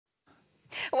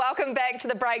Welcome back to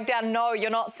the breakdown. No, you're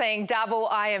not seeing double.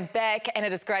 I am back and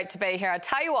it is great to be here. I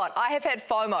tell you what, I have had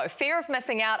FOMO, fear of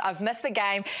missing out. I've missed the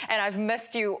game and I've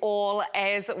missed you all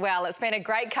as well. It's been a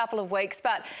great couple of weeks,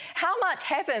 but how much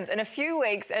happens in a few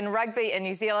weeks in rugby in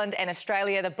New Zealand and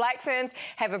Australia? The Black Ferns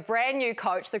have a brand new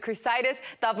coach. The Crusaders,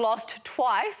 they've lost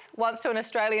twice, once to an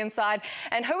Australian side.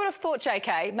 And who would have thought,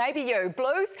 JK, maybe you,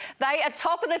 Blues, they are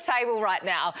top of the table right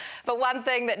now. But one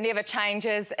thing that never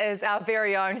changes is our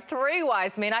very own three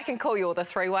wise men. I can call you all the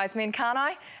three wise men, can't I?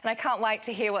 And I can't wait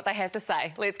to hear what they have to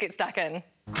say. Let's get stuck in.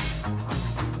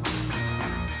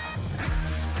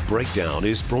 Breakdown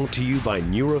is brought to you by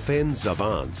Nurofen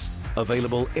Zavance.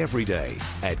 Available every day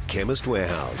at Chemist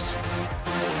Warehouse.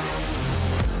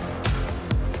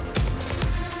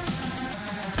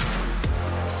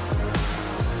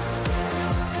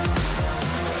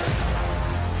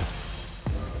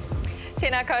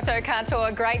 Tēnā koutou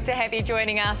katoa, great to have you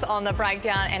joining us on the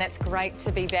breakdown, and it's great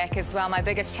to be back as well. My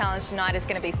biggest challenge tonight is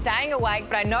going to be staying awake,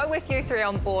 but I know with you three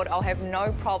on board, I'll have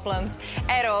no problems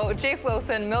at all. Jeff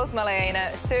Wilson, Mills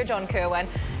Malaina, Sir John Kerwin.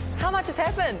 How much has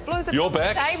happened? Blues are top of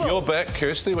the table. You're back,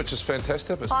 Kirsty, which is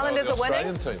fantastic. Highlanders are winning.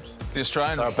 Australian teams. The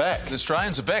Australians are back. The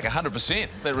Australians are back 100%.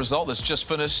 That result that's just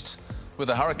finished with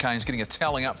the Hurricanes getting a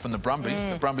tallying up from the Brumbies.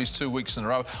 The Brumbies 2 weeks in a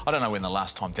row. I don't know when the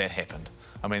last time that happened.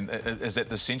 I mean, is that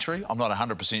this century? I'm not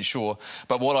 100% sure.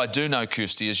 But what I do know,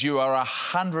 Kirsty, is you are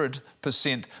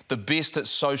 100% the best at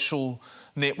social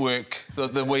network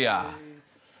that we are.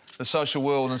 The social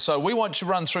world, and so we want you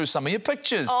to run through some of your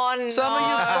pictures, some of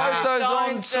your photos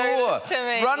on tour.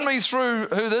 Run me through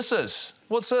who this is.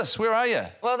 What's this? Where are you?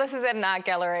 Well, this is at an art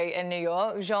gallery in New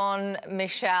York.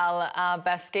 Jean-Michel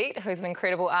Basquiat, who's an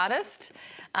incredible artist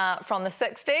from the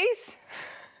 60s.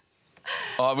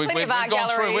 Oh, we've gone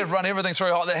through, we've run everything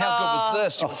through. How good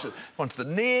was this? You went to the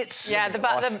Nets. Yeah, the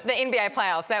NBA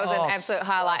playoffs, that was an absolute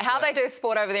highlight. How they do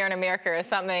sport over there in America is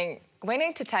something we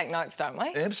need to take notes, don't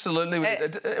we? Absolutely.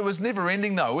 It was never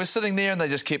ending, though. We're sitting there and they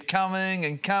just kept coming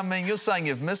and coming. You're saying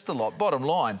you've missed a lot. Bottom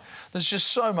line, there's just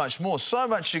so much more, so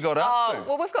much you got up to.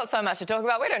 Well, we've got so much to talk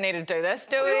about. We don't need to do this,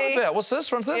 do we? About? What's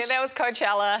this? What's this? Yeah, that was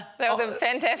Coachella. That was a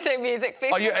fantastic music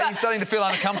festival. Are you starting to feel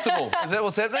uncomfortable? Is that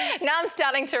what's happening? Now I'm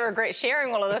starting to regret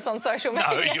sharing all of this on social media.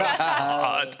 No, you're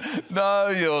not. No,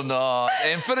 you're not.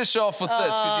 And finish off with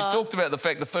this, because you talked about the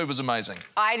fact the food was amazing.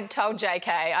 I told JK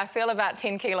I feel about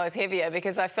 10 kilos heavier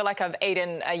because I feel like I've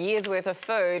eaten a year's worth of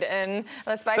food in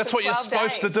the space of 12 days. That's what you're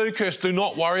supposed to do, Kirst. Do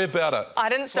not worry about it. I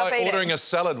didn't stop eating. It's like ordering a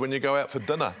salad when you go out for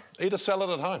dinner. Eat a salad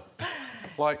at home.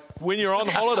 Like, when you're on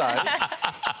holiday,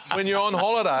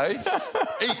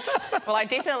 eat. Well, I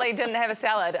definitely didn't have a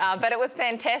salad, but it was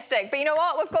fantastic. But you know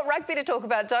what? We've got rugby to talk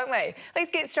about, don't we? Let's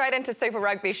get straight into Super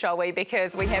Rugby, shall we?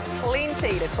 Because we have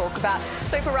plenty to talk about.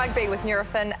 Super Rugby with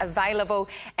Nurofen available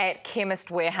at Chemist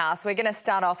Warehouse. We're going to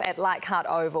start off at Leichhardt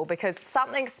Oval because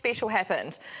something special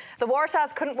happened. The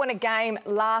Waratahs couldn't win a game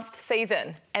last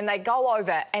season, and they go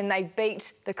over and they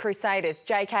beat the Crusaders.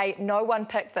 JK, no one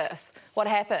picked this. What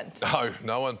happened?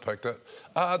 No one picked it.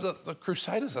 The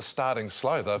Crusaders are starting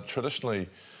slow. They're traditionally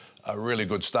really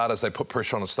good starters. They put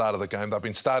pressure on the start of the game. They've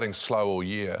been starting slow all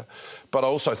year. But I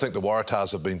also think the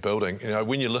Waratahs have been building. You know,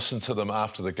 when you listen to them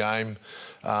after the game,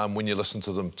 when you listen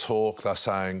to them talk, they're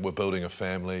saying, we're building a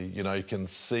family. You know, you can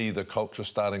see the culture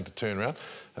starting to turn around.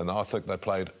 And I think they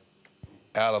played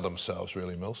out of themselves,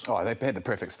 really, Mills. Oh, they had the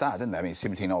perfect start, didn't they? I mean,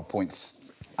 17 odd points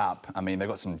up. I mean, they've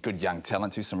got some good young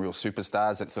talent too, some real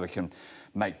superstars that sort of can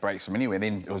make breaks from anywhere.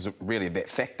 Then it was really that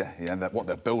factor, you know, that what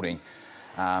they're building,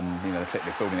 you know, the fact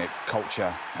they're building that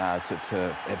culture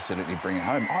to absolutely bring it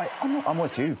home. I'm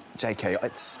with you, JK.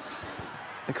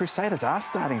 The Crusaders are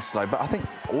starting slow, but I think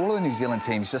all of the New Zealand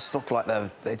teams just look like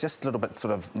they're just a little bit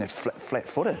sort of, you know,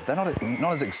 flat-footed. They're not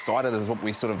as excited as what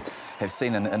we sort of have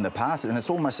seen in the past, and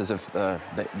it's almost as if the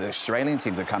Australian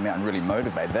teams have come out and really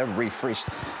motivated. They're refreshed,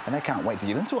 and they can't wait to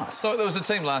get into us. So there was a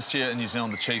team last year in New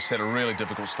Zealand, the Chiefs, had a really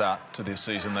difficult start to their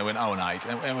season. They went 0-8,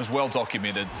 and it was well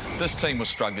documented. This team was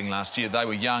struggling last year. They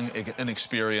were young,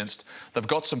 inexperienced. They've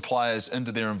got some players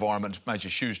into their environment, made a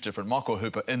huge difference. Michael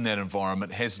Hooper in that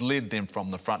environment has led them from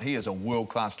the front. He is a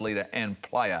world-class leader and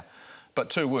player. But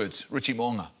two words, Richie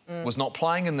Mo'unga was not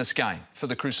playing in this game for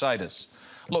the Crusaders.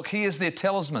 Look, he is their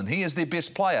talisman. He is their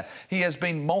best player. He has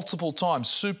been multiple times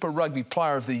Super Rugby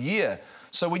Player of the Year.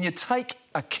 So when you take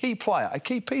a key player, a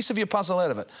key piece of your puzzle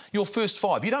out of it, your first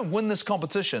five, you don't win this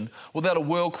competition without a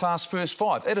world-class first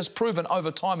five. It is proven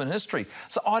over time in history.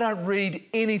 So I don't read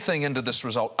anything into this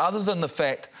result other than the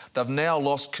fact they've now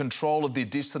lost control of their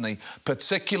destiny,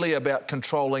 particularly about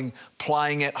controlling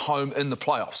playing at home in the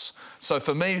playoffs. So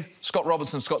for me, Scott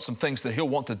Robertson's got some things that he'll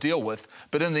want to deal with,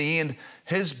 but in the end,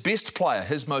 his best player,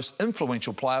 his most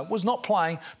influential player, was not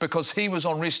playing because he was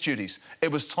on rest duties.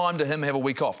 It was time to him have a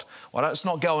week off. Well, let's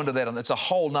not go into that, and it's a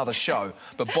whole nother show.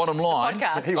 But bottom line...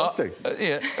 He wants to.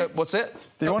 What's that?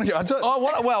 Do you want to go into it?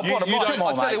 Well, bottom line,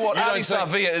 I'll tell you what, Adi think...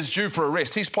 Savia is due for a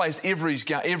rest. He's played every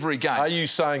game. Are you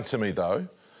saying to me, though,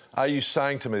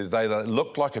 that they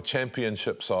look like a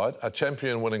championship side, a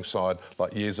champion-winning side,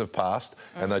 like years have passed,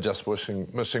 and they're just missing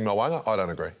Mo'unga? I don't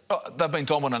agree. They've been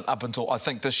dominant up until, I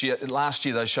think, this year. Last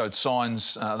year they showed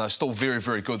signs. They're still very,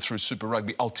 very good through Super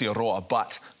Rugby Aotearoa.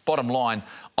 But bottom line,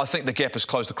 I think the gap is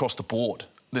closed across the board.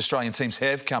 The Australian teams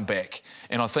have come back.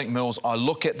 And I think, Mills, I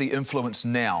look at the influence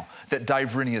now that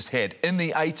Dave Rennie has had in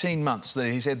the 18 months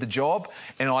that he's had the job,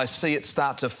 and I see it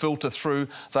start to filter through.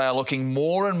 They are looking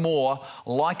more and more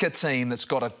like a team that's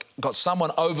got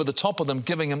someone over the top of them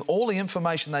giving them all the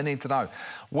information they need to know.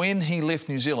 When he left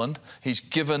New Zealand, he's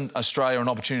given Australia an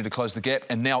opportunity to close the gap,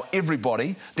 and now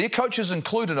everybody, their coaches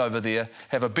included over there,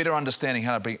 have a better understanding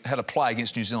how to play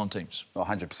against New Zealand teams. I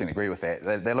 100% agree with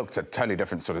that. They look to totally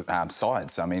different sort of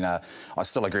sides. I mean, I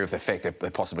still agree with the fact that they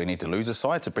possibly need to lose a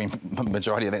side to bring the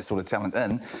majority of that sort of talent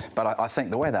in, but I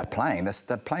think the way they're playing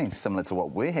similar to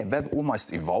what we have. They've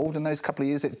almost evolved in those couple of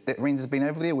years that Ren's been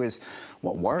over there, whereas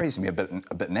what worries me a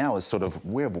bit now is sort of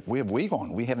where have we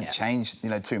gone? We haven't changed,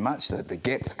 too much. The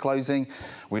gap's closing.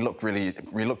 We look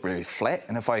really flat.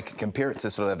 And if I compare it to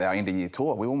sort of our end-of-year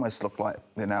tour, we almost look like,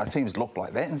 our teams look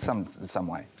like that in some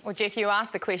way. Well, Jeff, you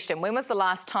asked the question, when was the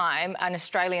last time an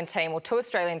Australian team or two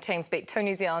Australian teams beat two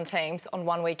New Zealand teams on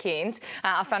one weekend?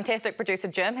 Our fantastic producer,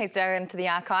 Jim, he's dug into the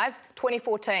archives.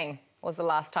 2014 was the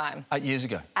last time. 8 years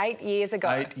ago. 8 years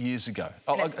ago. 8 years ago.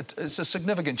 It's a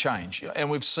significant change, and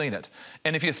we've seen it.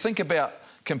 And if you think about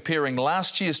comparing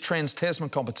last year's Trans-Tasman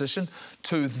competition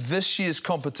to this year's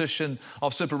competition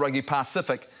of Super Rugby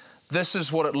Pacific, this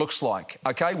is what it looks like,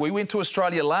 OK? We went to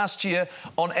Australia last year.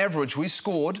 On average, we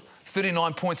scored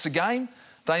 39 points a game.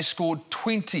 They scored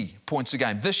 20 points a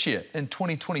game. This year, in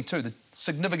 2022, the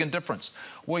significant difference.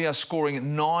 We are scoring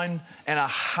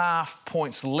 9.5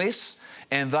 points less,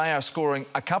 and they are scoring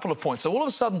a couple of points. So all of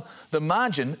a sudden, the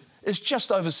margin is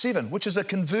just over 7, which is a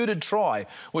converted try,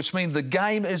 which means the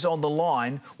game is on the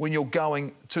line when you're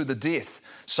going to the death.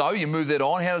 So you move that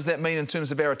on. How does that mean in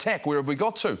terms of our attack? Where have we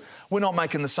got to? We're not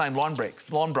making the same line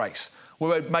breaks. We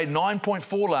made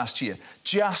 9.4 last year,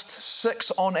 just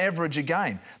 6 on average a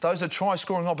game. Those are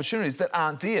try-scoring opportunities that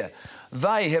aren't there.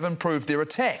 They have improved their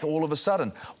attack all of a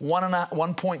sudden.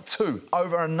 1.2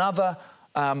 over another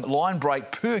line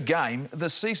break per game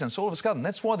this season. So all of a sudden,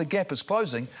 that's why the gap is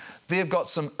closing. They've got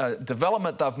some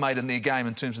development they've made in their game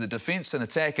in terms of the defence and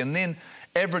attack, and then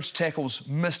average tackles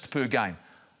missed per game.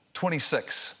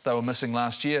 26 they were missing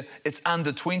last year. It's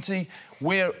under 20.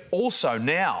 We're also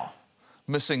now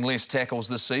missing less tackles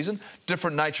this season.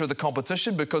 Different nature of the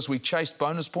competition because we chased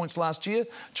bonus points last year,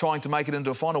 trying to make it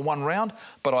into a final one round.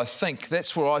 But I think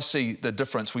that's where I see the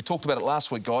difference. We talked about it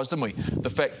last week, guys, didn't we? The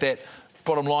fact that,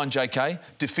 bottom line, JK,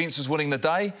 defence is winning the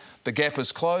day, the gap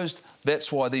is closed.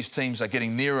 That's why these teams are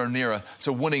getting nearer and nearer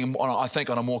to winning, I think,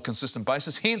 on a more consistent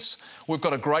basis. Hence, we've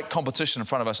got a great competition in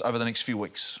front of us over the next few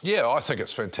weeks. Yeah, I think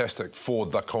it's fantastic for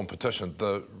the competition.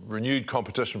 The renewed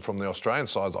competition from the Australian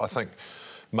side, I think,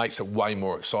 makes it way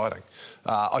more exciting.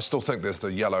 I still think there's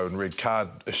the yellow and red card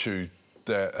issue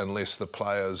that unless the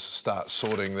players start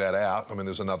sorting that out, I mean,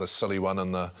 there's another silly one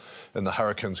in the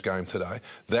Hurricanes game today.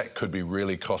 That could be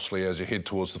really costly as you head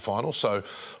towards the final. So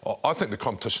I think the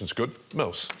competition's good.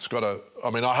 Mills, it's got to... I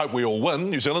mean, I hope we all win,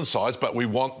 New Zealand sides, but we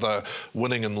want the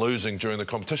winning and losing during the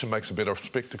competition. Makes a better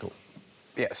spectacle.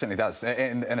 Yeah, it certainly does.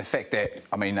 And the fact that,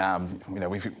 I mean,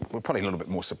 we're probably a little bit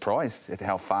more surprised at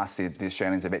how fast the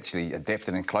Australians have actually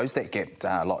adapted and closed that gap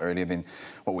a lot earlier than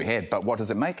what we had. But what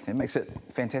does it make? It makes it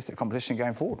fantastic competition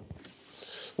going forward.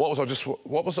 What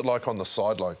was it like on the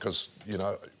sideline? Because,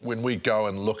 when we go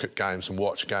and look at games and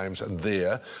watch games and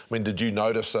I mean, did you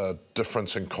notice a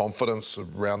difference in confidence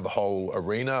around the whole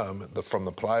arena from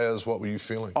the players? What were you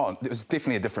feeling? Oh, it was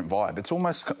definitely a different vibe. It's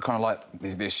almost kind of like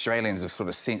the Australians have sort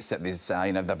of sensed that there's,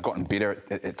 they've gotten better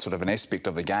at sort of an aspect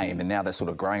of the game, and now they're sort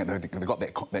of growing. They've got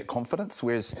that confidence,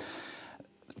 whereas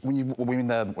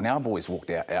when our boys walked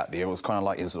out there, it was kind of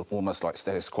like, it was almost like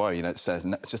status quo. It's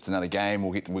just another game.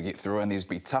 We'll get through, and there's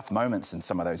be tough moments in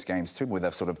some of those games too, where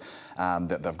they've sort of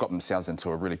they've got themselves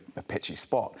into a really patchy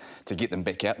spot. To get them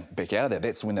back out of there,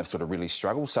 that's when they've sort of really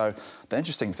struggled. So the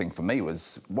interesting thing for me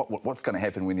was what's going to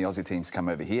happen when the Aussie teams come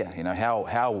over here. How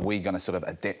are we going to sort of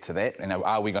adapt to that?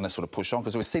 Are we going to sort of push on?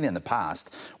 Because we've seen in the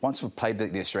past, once we've played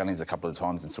the Australians a couple of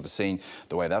times and sort of seen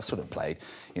the way they've sort of played,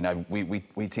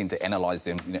 we tend to analyse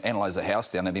them. Analyse the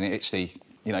house down and then actually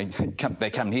you know, they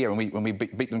come here and we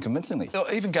beat them convincingly.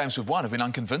 Even games we've won have been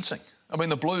unconvincing. I mean,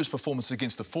 the Blues' performance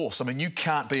against the Force. I mean, you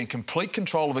can't be in complete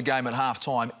control of a game at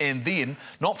half-time and then,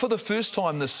 not for the first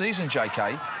time this season,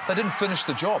 JK, they didn't finish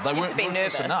the job. They weren't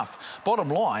ruthless enough. Bottom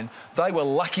line, they were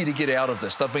lucky to get out of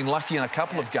this. They've been lucky in a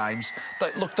couple of games.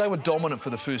 They were dominant for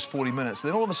the first 40 minutes.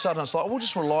 Then all of a sudden, it's like, we'll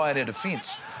just rely on our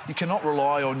defence. You cannot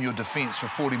rely on your defence for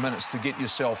 40 minutes to get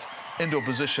yourself into a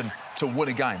position to win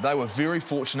a game. They were very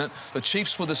fortunate. The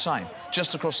Chiefs were the same,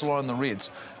 just across the line, the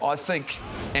Reds. I think,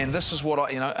 and this is what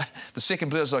the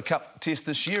second Bledisloe Cup test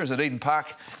this year is at Eden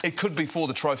Park. It could be for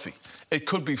the trophy. It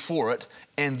could be for it.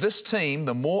 And this team,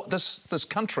 the more, this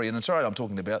country, and it's all right I'm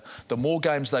talking about, the more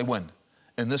games they win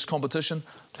in this competition,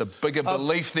 the bigger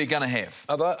belief they're going to have.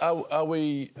 Are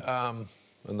we, and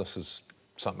this is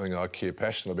something I care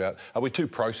passionately about, are we too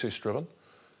process-driven?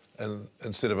 And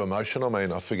instead of emotion, I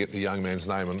mean, I forget the young man's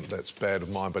name, and that's bad of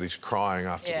mine, but he's crying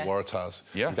after the Waratahs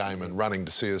game and running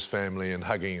to see his family and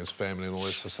hugging his family and all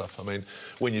this sort of stuff. I mean,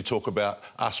 when you talk about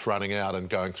us running out and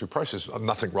going through process,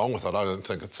 nothing wrong with it. I don't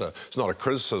think it's not a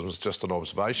criticism, it's just an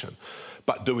observation.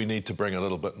 But do we need to bring a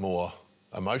little bit more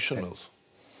emotion, Mills?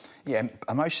 Yeah,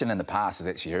 emotion in the past has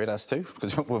actually hurt us too,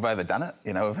 because we've overdone it.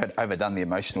 You know, we've overdone the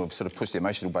emotion. We've sort of pushed the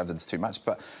emotional buttons too much.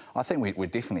 But I think we're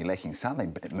definitely lacking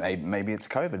something. Maybe it's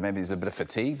COVID. Maybe there's a bit of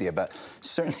fatigue there. But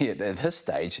certainly at this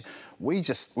stage, we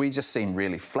just seem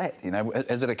really flat. You know,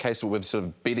 is it a case where we've sort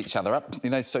of beat each other up,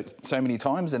 you know, so many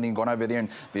times, and then gone over there and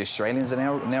the Australians are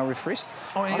now refreshed?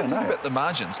 Oh, yeah, think about the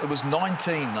margins. It was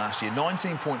 19 last year.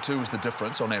 19.2 was the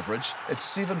difference on average.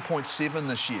 It's 7.7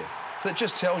 this year. So that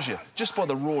just tells you, just by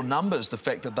the raw numbers, the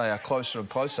fact that they are closer and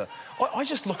closer. I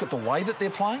just look at the way that they're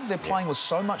playing. They're playing with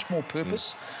so much more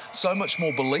purpose, so much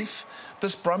more belief.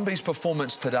 This Brumbies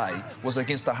performance today was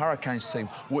against the Hurricanes team,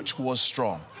 which was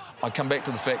strong. I come back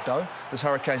to the fact, though, this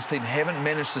Hurricanes team haven't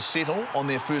managed to settle on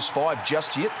their first five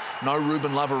just yet. No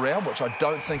Ruben Love around, which I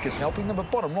don't think is helping them. But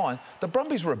bottom line, the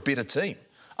Brumbies were a better team.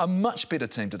 A much better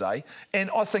team today, and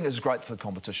I think it's great for the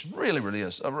competition. Really, really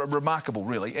is. Remarkable,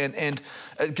 really. And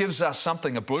it gives us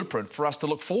something, a blueprint for us to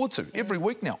look forward to every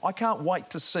week now. I can't wait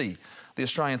to see the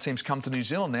Australian teams come to New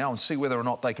Zealand now and see whether or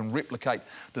not they can replicate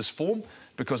this form,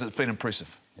 because it's been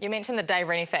impressive. You mentioned the Dave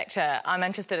Rennie factor. I'm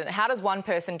interested in how does one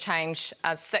person change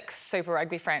 6 Super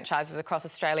Rugby franchises across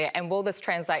Australia, and will this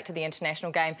translate to the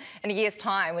international game in a year's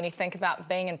time when you think about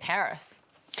being in Paris?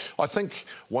 I think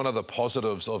one of the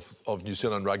positives of New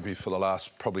Zealand rugby for the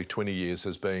last probably 20 years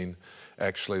has been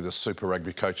actually the Super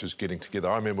Rugby coaches getting together.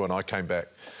 I remember when I came back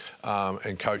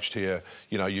and coached here,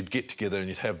 you know, you'd get together and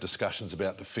you'd have discussions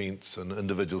about defence and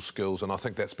individual skills, and I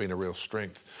think that's been a real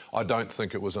strength. I don't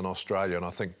think it was in Australia, and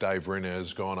I think Dave Rennie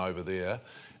has gone over there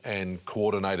and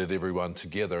coordinated everyone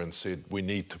together and said, we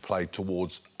need to play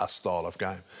towards a style of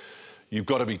game. You've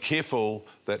got to be careful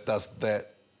that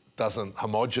doesn't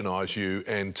homogenise you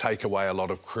and take away a lot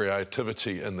of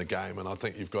creativity in the game, and I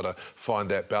think you've got to find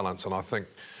that balance, and I think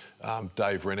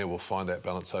Dave Rennie will find that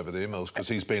balance over there, Mills, because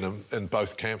he's been in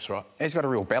both camps, right? He's got a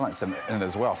real balance in it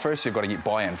as well. First, you've got to get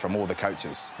buy-in from all the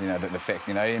coaches, you know, the fact,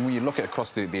 you know, and when you look at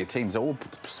across their teams, they're all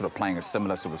sort of playing a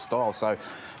similar sort of style. So,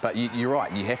 but you're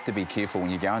right, you have to be careful when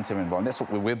you go into an environment. That's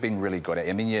what we've been really good at.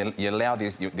 And then you allow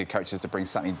the coaches to bring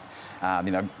something,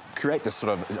 you know, create this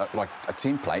sort of like a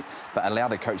template, but allow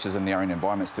the coaches in their own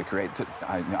environments to create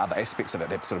other aspects of it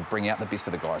that sort of bring out the best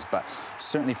of the guys. But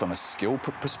certainly from a skill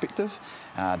perspective,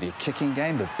 their kicking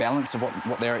game, the balance of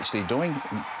what they're actually doing,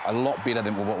 a lot better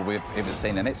than what we've ever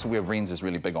seen, and that's where Renz is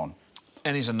really big on.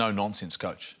 And he's a no-nonsense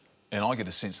coach. And I get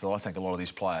a sense that I think a lot of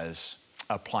these players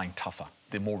are playing tougher.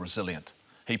 They're more resilient.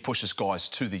 He pushes guys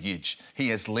to the edge. He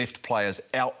has left players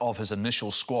out of his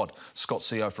initial squad. Scott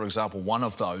Seo, for example, one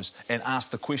of those, and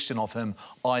asked the question of him,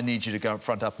 I need you to go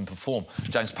front up and perform.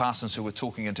 James Parsons, who we're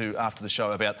talking to after the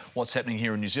show about what's happening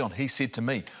here in New Zealand, he said to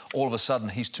me, all of a sudden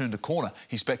he's turned a corner.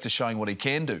 He's back to showing what he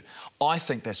can do. I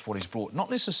think that's what he's brought. Not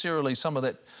necessarily some of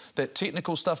that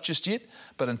technical stuff just yet,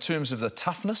 but in terms of the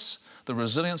toughness, the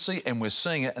resiliency, and we're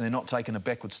seeing it, and they're not taking a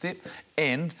backward step,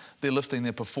 and they're lifting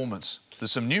their performance.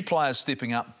 There's some new players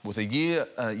stepping up with a year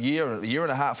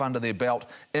and a half under their belt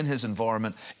in his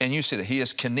environment, and you said it, he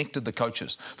has connected the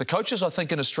coaches. The coaches, I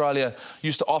think, in Australia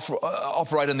used to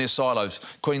operate in their silos.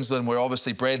 Queensland, where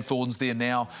obviously Brad Thornton's there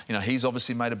now, you know, he's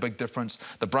obviously made a big difference.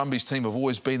 The Brumbies team have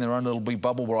always been their own little big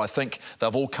bubble, where I think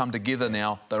they've all come together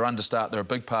now. They're a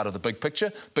big part of the big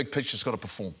picture. Big picture's got to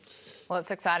perform. Well, it's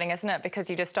exciting, isn't it? Because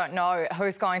you just don't know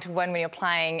who's going to win when you're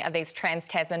playing these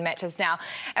Trans-Tasman matches now.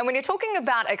 And when you're talking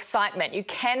about excitement, you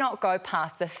cannot go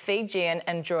past the Fijian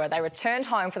Drua. They returned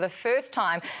home for the first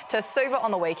time to Suva on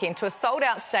the weekend, to a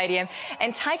sold-out stadium.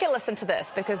 And take a listen to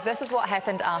this, because this is what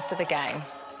happened after the game.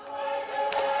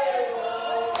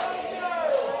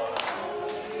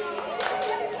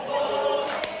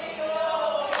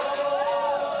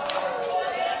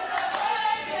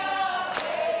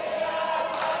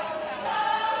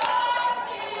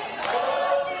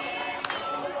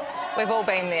 We've all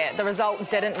been there. The result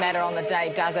didn't matter on the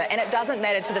day, does it? And it doesn't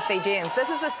matter to the Fijians.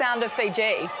 This is the sound of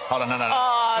Fiji. Hold on, no.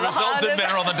 Oh, the result didn't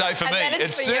matter on the day for me.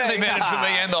 It certainly mattered for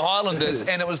me and the Highlanders.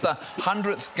 And it was the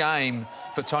 100th game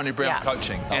for Tony Brown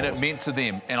coaching. And it meant to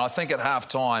them. And I think at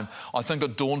half-time, I think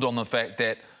it dawned on the fact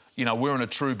that, you know, we're in a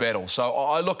true battle. So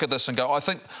I look at this and go, I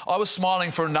think I was smiling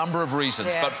for a number of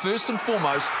reasons. But first and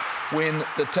foremost, when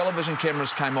the television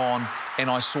cameras came on and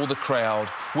I saw the crowd,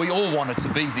 we all wanted to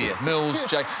be there. Mills,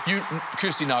 Jake, you,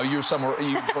 Kirsty, no, you're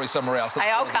probably somewhere else.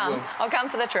 Hey, I'll come. I'll come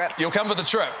for the trip. You'll come for the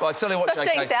trip. I tell you what,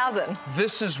 15,000.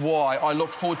 This is why I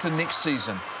look forward to next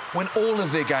season, when all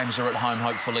of their games are at home,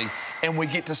 hopefully, and we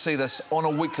get to see this on a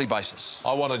weekly basis.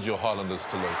 I wanted your Highlanders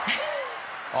to lose.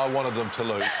 I wanted them to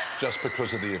lose just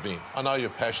because of the event. I know you're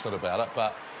passionate about it,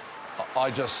 but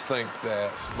I just think that,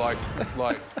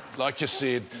 like you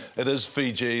said, it is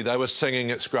Fiji. They were singing,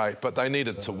 it's great, but they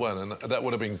needed to win, and that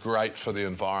would have been great for the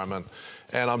environment.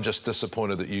 And I'm just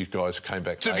disappointed that you guys came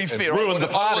back to be fair, ruined the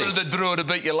party. I wanted the Drua to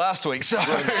beat you last week, so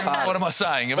what am I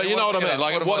saying? But you know what I mean?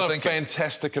 Like, what a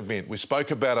fantastic event. We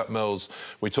spoke about it, Mills.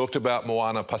 We talked about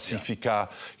Moana Pacifica,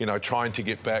 you know, trying to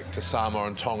get back to Samoa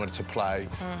and Tonga to play.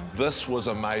 This was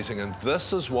amazing, and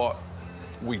this is what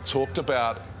we talked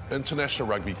about. International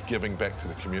rugby giving back to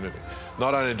the community.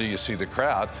 Not only do you see the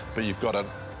crowd, but you've got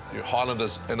your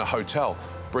Highlanders in a hotel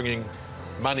bringing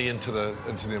money into the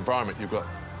environment. You've got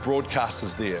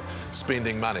broadcasters there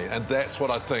spending money, and that's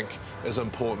what I think is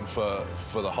important for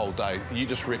the whole day. You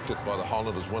just wrecked it by the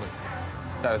Highlanders winning.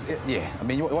 No, yeah, I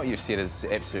mean, what you've said is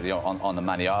absolutely on the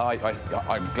money. I'm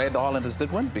glad the Highlanders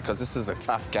did win, because this is a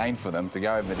tough game for them to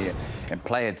go over there and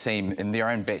play a team in their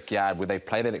own backyard where they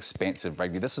play that expansive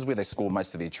rugby. This is where they score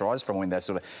most of their tries from, when they're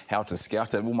sort of held to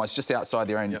scout, almost just outside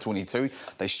their own 22.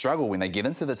 They struggle when they get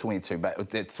into the 22,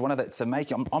 but it's one of the, to make,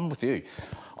 I'm with you.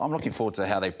 I'm looking forward to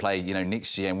how they play, you know,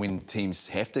 next year, and when teams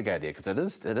have to go there, because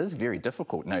it is very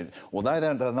difficult. You know, although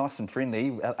they're nice and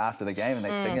friendly after the game and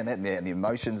they sing and that, and the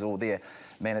emotions all there,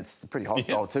 man, it's pretty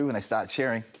hostile too when they start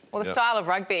cheering. Well, the style of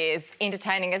rugby is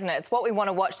entertaining, isn't it? It's what we want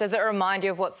to watch. Does it remind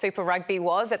you of what Super Rugby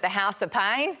was at the House of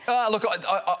Pain? Look,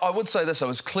 I would say this. It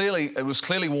was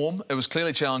clearly warm. It was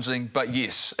clearly challenging. But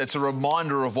yes, it's a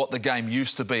reminder of what the game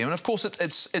used to be. And of course,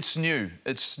 it's new.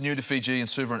 It's new to Fiji and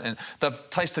Suva, and they've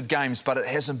tasted games, but it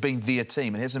hasn't been their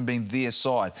team. It hasn't been their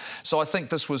side. So I think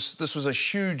this was a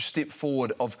huge step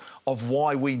forward of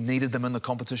why we needed them in the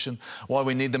competition, why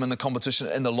we need them in the competition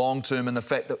in the long term, and the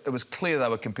fact that it was clear they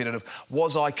were competitive.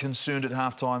 Was I concerned at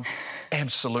half-time?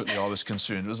 Absolutely, I was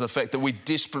concerned. It was the fact that we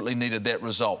desperately needed that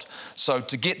result. So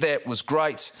to get that was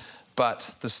great,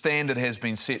 but the standard has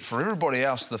been set for everybody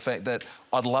else, the fact that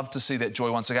I'd love to see that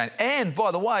joy once again. And,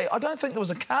 by the way, I don't think there was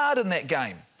a card in that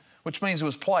game, which means it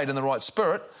was played in the right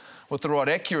spirit, with the right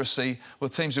accuracy,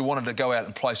 with teams who wanted to go out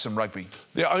and play some rugby.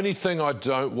 The only thing I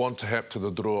don't want to happen to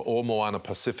the Drua or Moana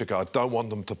Pacifica, I don't want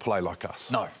them to play like us.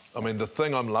 No. I mean, the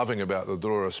thing I'm loving about the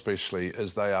Drua especially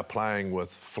is they are playing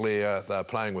with flair, they're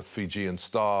playing with Fijian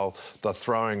style, they're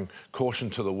throwing caution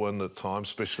to the wind at times,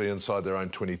 especially inside their own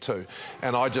 22.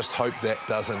 And I just hope that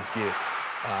doesn't get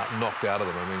knocked out of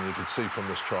them. I mean, you could see from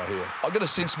this try here. I got a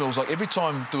sense, Mills, like every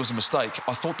time there was a mistake,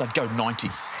 I thought they'd go 90.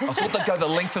 I thought they'd go the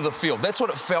length of the field. That's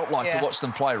what it felt like to watch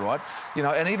them play, right? You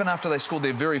know, and even after they scored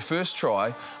their very first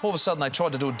try, all of a sudden they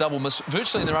tried to do a double miss,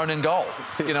 virtually in their own end goal,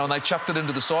 you know, and they chucked it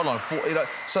into the sideline. You know,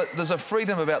 so there's a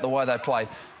freedom about the way they play.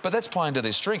 But that's playing to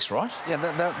their strengths, right? Yeah,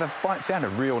 they've found a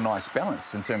real nice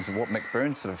balance in terms of what Mick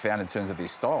Burns sort of found in terms of their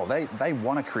style. They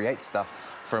want to create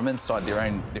stuff from inside their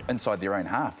own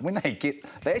half. When they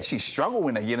actually struggle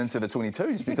when they get into the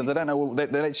 22s, because they don't know,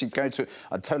 they actually go to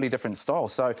a totally different style.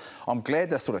 So I'm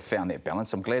glad they sort of found that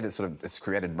balance. I'm glad that it's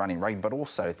created running rugby, but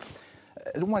also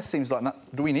it almost seems like,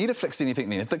 do we need to fix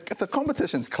anything then? If the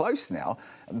competition's close now,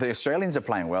 the Australians are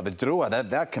playing well, the Drua,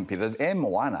 they're competitive, and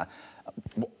Moana.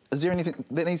 Is there anything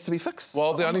that needs to be fixed?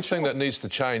 Well, the only thing that needs to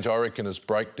change, I reckon, is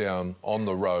breakdown on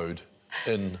the road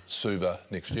in Suva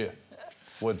next year.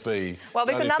 would be... Well,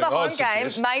 there's the only another thing home I'd game,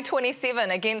 suggest. May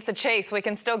 27 against the Chiefs. We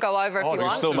can still go over if you you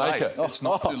want. still make it. It's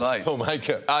not too late. Still make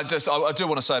it. I do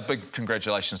want to say a big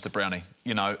congratulations to Brownie.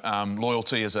 You know,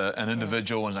 loyalty as an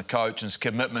individual and a coach, and his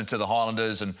commitment to the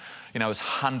Highlanders, and you know his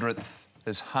 100th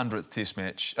Test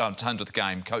match, 100th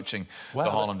game coaching the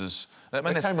Highlanders. I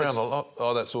mean, They came around a lot.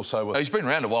 Oh, that's also with... He's been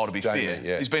around a while, to be Jamie, fair.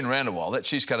 yeah. He's been around a while. That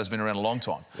cheese cutter's been around a long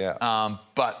time. Yeah. And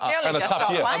a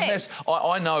tough year.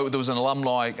 I know there was an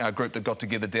alumni group that got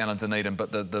together down in Dunedin,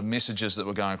 but the messages that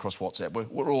were going across WhatsApp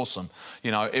were awesome.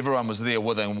 You know, everyone was there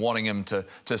with him, wanting him to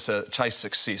chase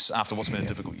success after what's been a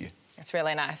difficult year. It's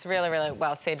really nice. Really, really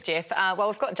well said, Jeff. Well,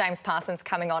 we've got James Parsons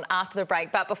coming on after the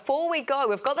break. But before we go,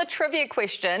 we've got the trivia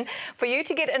question for you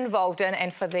to get involved in,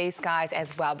 and for these guys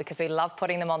as well, because we love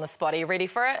putting them on the spot. Are you ready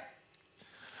for it?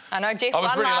 I know Jeff won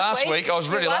last week. I was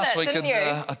ready last week. Didn't you?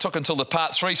 It took until the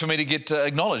part 3 for me to get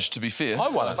acknowledged, to be fair. I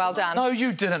won it. Well done. No,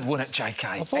 you didn't win it, JK.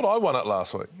 I thought I won it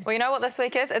last week. Well, you know what this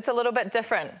week is? It's a little bit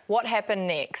different. What happened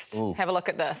next? Ooh. Have a look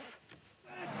at this.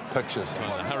 Pictures. The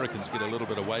Hurricanes get a little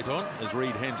bit of weight on as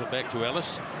Reid hands it back to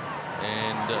Ellis.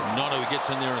 And Nono gets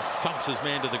in there and thumps his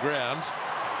man to the ground.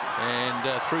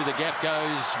 And through the gap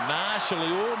goes Marshall.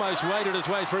 He almost waded his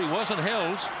way through. He wasn't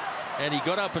held. And he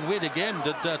got up and went again,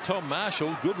 did Tom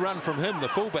Marshall. Good run from him, the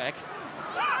fullback.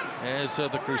 As the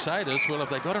Crusaders, well, have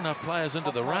they got enough players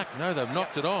into the ruck? No, they've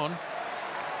knocked it on.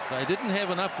 They didn't have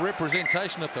enough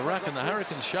representation at the ruck, and the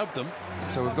Hurricanes shoved them.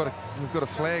 So we've got a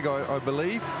flag, I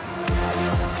believe.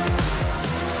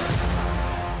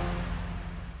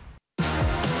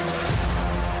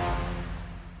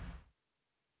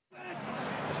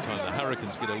 This time the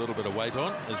Hurricanes get a little bit of weight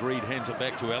on as Reid hands it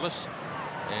back to Ellis.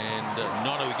 And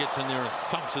Nono gets in there and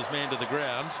thumps his man to the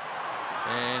ground.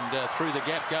 And through the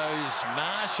gap goes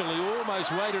Marshall. He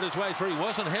almost waded his way through. He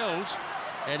wasn't held.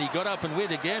 And he got up and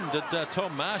went again, did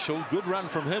Tom Marshall. Good run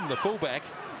from him, the fullback.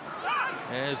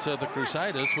 As the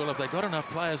Crusaders, well, have they got enough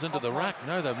players into the ruck?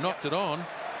 No, they've knocked it on.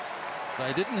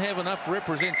 They didn't have enough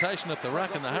representation at the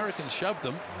ruck, and the Hurricanes shoved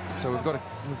them. So we've got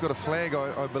a flag,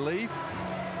 I believe.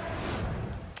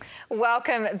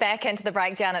 Welcome back into the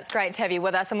breakdown. It's great to have you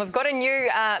with us. And we've got a new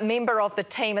member of the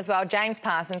team as well, James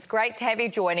Parsons. Great to have you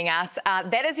joining us.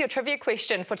 That is your trivia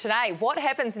question for today. What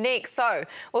happens next? So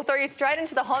we'll throw you straight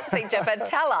into the hot seat, Jipper.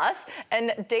 Tell us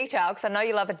in detail, because I know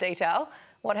you love a detail,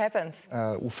 what happens?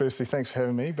 Well, firstly, thanks for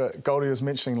having me. But Goldie was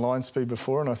mentioning line speed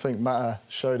before, and I think Ma'a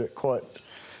showed it quite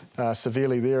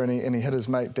severely there, and he hit his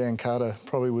mate, Dan Carter,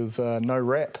 probably with no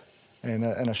wrap and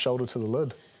a shoulder to the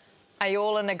lid. Are you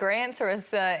all in agreement, or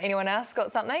has anyone else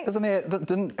got something?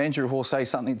 Didn't Andrew Hall say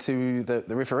something to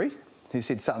the referee? He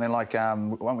said something like,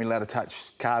 "Weren't we allowed to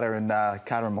touch Carter and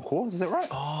McCaw?" Is that right?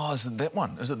 Oh, is it that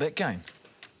one? Is it that game?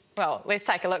 Well, let's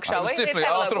take a look, shall we? Let's Definitely.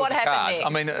 have a I look. thought it What was a happened card. next? I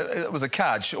mean, it was a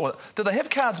card. Sure. Did they have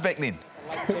cards back then?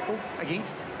 Tackle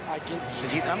against.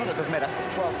 Did you number? It doesn't matter.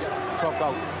 12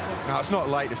 goal. No, it's not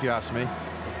late if you ask me.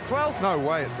 12? No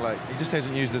way it's late. He just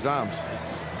hasn't used his arms.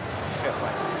 Fair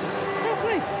play. Fair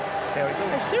play. Are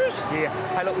you serious? Yeah.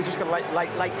 Hey, look, we just got a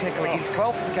late tackle against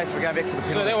 12 in case we're going back for the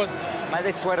penalty. So that was... Mate,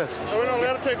 that's sweaters. We're not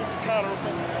allowed to tackle Carter.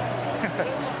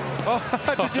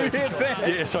 Oh, did you hear that?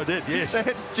 Yes, I did, yes.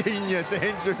 That's genius,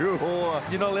 Andrew Hoare.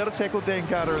 You're not allowed to tackle Dan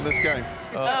Carter in this game.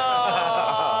 Goal.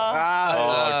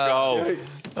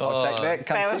 I'll take that.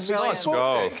 That was Nice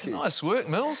brilliant. work. Nice work,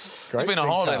 Mills. Great You've been on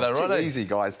big holiday, though, Too right? easy,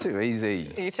 guys, too easy.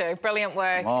 You too. Brilliant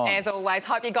work, as always.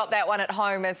 Hope you got that one at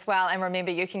home as well. And remember,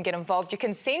 you can get involved. You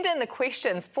can send in the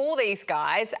questions for these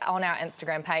guys on our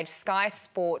Instagram page. Sky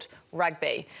Sport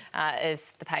Rugby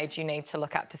is the page you need to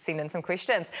look up to send in some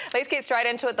questions. Let's get straight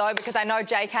into it, though, because I know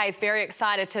JK is very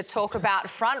excited to talk about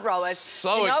front rowers.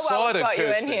 So you know excited, what we've got you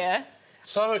in Kirsty. here.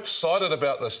 So excited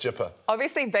about this, Jipper.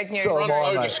 Obviously, big news. So am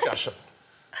I, No mate. discussion.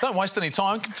 Don't waste any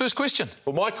time. First question.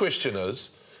 Well, my question is,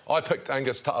 I picked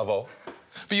Angus Ta'avol.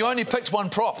 But you only picked one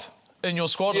prop in your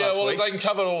squad Yeah, last well, week. they can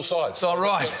cover all sides. Oh,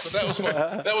 right. So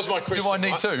that was my question. Do I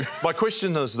need right? two? My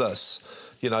question is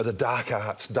this. You know, the dark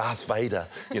arts, Darth Vader,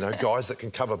 you know, guys that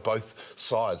can cover both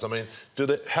sides. I mean,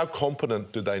 how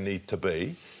competent do they need to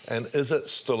be? And is it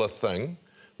still a thing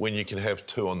when you can have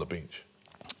two on the bench?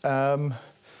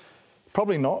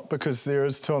 Probably not, because there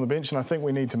is two on the bench, and I think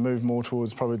we need to move more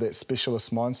towards probably that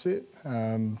specialist mindset.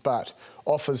 But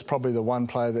Offa's probably the one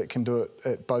player that can do it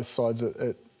at both sides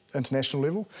at international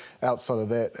level. Outside of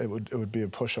that, it would be a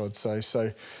push, I'd say.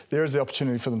 So there is the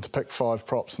opportunity for them to pick 5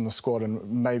 props in the squad and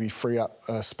maybe free up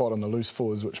a spot on the loose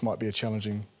forwards, which might be a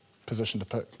challenging position to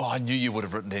pick. Oh, I knew you would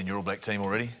have written down your All Black team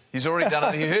already. He's already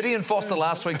done it. You heard Ian Foster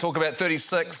last week talk about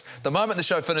 36. The moment the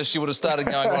show finished, you would have started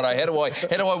going, right, how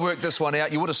do I work this one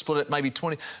out? You would have split it maybe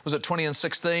 20, was it 20 and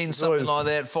 16, something like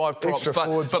that, 5 props.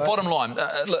 But bottom line,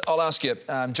 look, I'll ask you,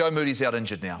 Joe Moody's out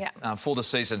injured now for the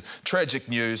season. Tragic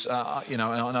news, you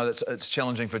know, and I know it's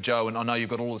challenging for Joe, and I know you've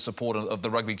got all the support of the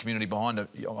rugby community behind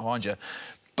you.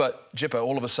 But, Jipper,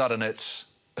 all of a sudden it's,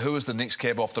 who is the next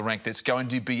cab off the rank that's going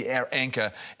to be our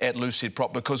anchor at loosehead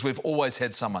prop? Because we've always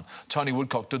had someone. Tony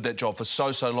Woodcock did that job for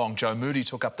so long. Joe Moody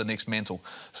took up the next mantle.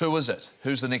 Who is it?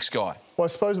 Who's the next guy? Well, I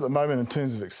suppose at the moment, in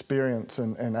terms of experience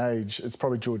and age, it's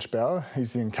probably George Bauer.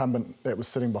 He's the incumbent that was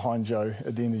sitting behind Joe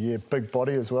at the end of the year. Big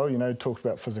body as well. You know, talked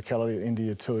about physicality at the end of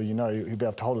year tour. You know, he'll be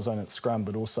able to hold his own at scrum,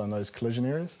 but also in those collision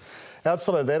areas.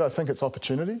 Outside of that, I think it's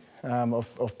opportunity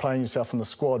of playing yourself in the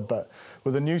squad. But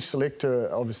with a new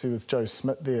selector, obviously with Joe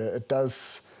Smith there, it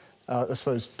does, I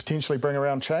suppose, potentially bring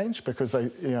around change, because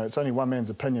it's only one man's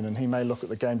opinion, and he may look at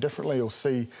the game differently or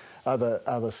see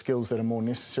other skills that are more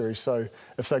necessary. So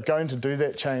if they're going to do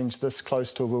that change this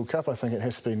close to a World Cup, I think it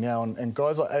has to be now. And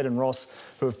guys like Aidan Ross,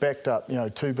 who have backed up,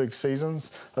 2 big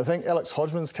seasons. I think Alex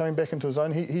Hodgman's coming back into his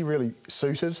own. He really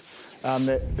suited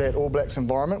that All Blacks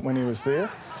environment when he was there.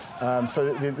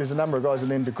 So there's a number of guys in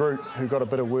the end of the group who got a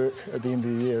bit of work at the end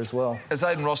of the year as well. Has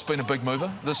Aidan Ross been a big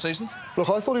mover this season? Look,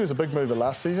 I thought he was a big mover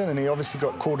last season, and he obviously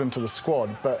got called into the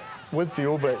squad. But with the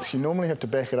All Blacks, you normally have to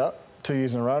back it up 2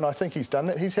 years in a row, and I think he's done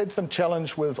that. He's had some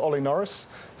challenge with Ollie Norris.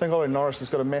 I think Ollie Norris has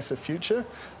got a massive future,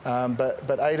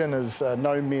 but Aidan is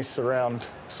no mess around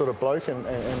sort of bloke, and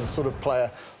the sort of player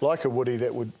like a Woody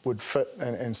that would fit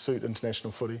and suit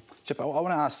international footy. Chip, I want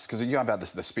to ask, because you go about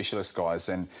the specialist guys,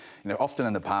 and often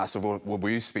in the past we've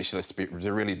used specialists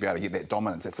to really be able to get that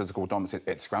dominance, that physical dominance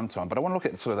at scrum time. But I want to look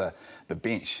at sort of the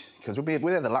bench, because we have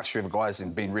the luxury of guys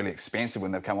and being really expansive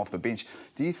when they've come off the bench.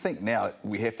 Do you think now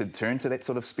we have to turn to that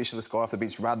sort of specialist guy off the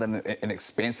bench rather than an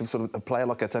expansive sort of a player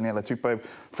like a Taniela Tupou,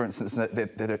 for instance,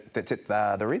 that's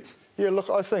at the Reds? Yeah, look,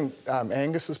 I think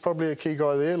Angus is probably a key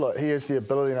guy there. Like, he has the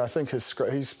ability, and I think he's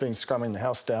been scrumming the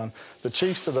house down. The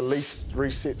Chiefs are the least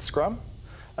reset scrum,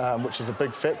 which is a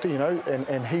big factor,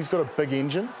 and he's got a big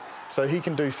engine, so he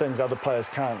can do things other players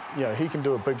can't. He can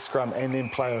do a big scrum and then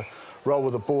play a role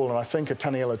with the ball, and I think a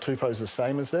Taniela Tupou is the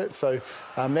same as that. So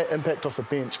that impact off the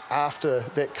bench after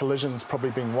that collision's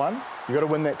probably been won. You've got to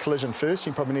win that collision first.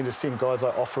 You probably need to send guys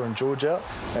like Offa and George out,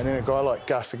 and then a guy like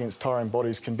Gus against Tyrone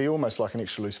Bodies can be almost like an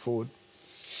extra loose forward.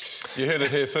 You heard it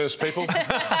here first, people. You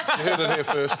heard it here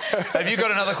first. Have you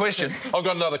got another question? I've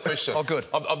got another question. Oh, good.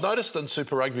 I've noticed in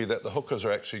Super Rugby that the hookers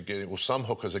are actually getting, well, some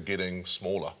hookers are getting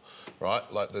smaller, right?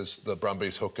 Like the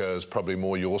Brumbies hooker is probably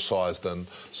more your size than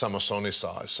Samasone's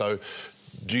size. So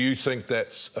do you think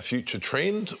that's a future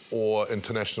trend, or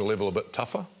international level a bit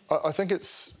tougher? I think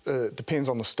it depends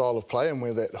on the style of play and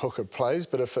where that hooker plays.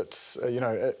 But if it's,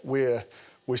 where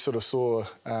we sort of saw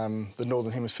the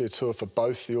Northern Hemisphere tour for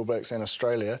both the All Blacks and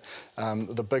Australia,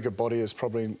 the bigger body is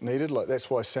probably needed. Like, that's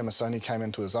why Samasone came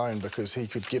into his own, because he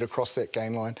could get across that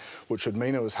game line, which would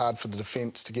mean it was hard for the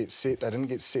defence to get set. They didn't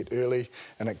get set early,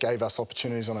 and it gave us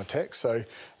opportunities on attack. So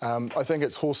I think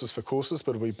it's horses for courses,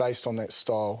 but it'll be based on that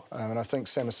style. And I think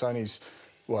Samasone's,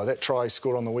 well, that try he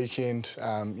scored on the weekend,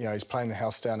 he's playing the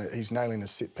house down. He's nailing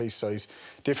his set piece, so he's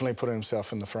definitely putting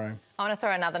himself in the frame. I want to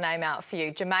throw another name out for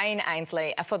you, Jermaine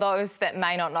Ainsley. For those that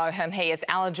may not know him, he is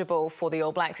eligible for the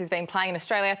All Blacks. He's been playing in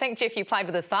Australia. I think, Jeff, you played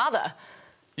with his father.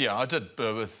 Yeah, I did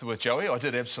with Joey. I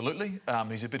did, absolutely.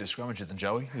 He's a better scrummager than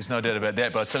Joey. There's no doubt about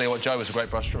that. But I tell you what, Joey was a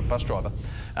great bus driver,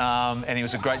 and he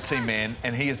was a great team man.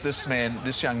 And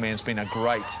this young man's been a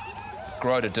great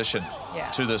addition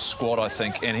to this squad, I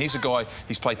think. And he's a guy,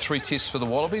 he's played 3 tests for the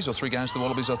Wallabies, or 3 games for the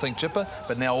Wallabies, I think, Jipper.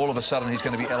 But now all of a sudden he's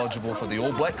going to be eligible for the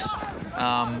All Blacks.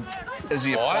 Is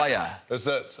he a player? Is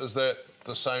that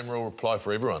the same rule apply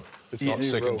for everyone? It's not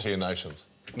second-tier nations.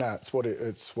 No,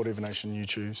 it's whatever nation you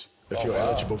choose if you're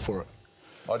eligible for it.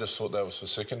 I just thought that was for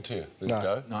second tier.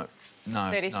 No.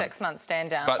 36 months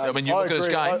stand down. But I mean, you look at his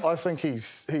game. I think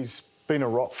he's been a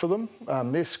rock for them.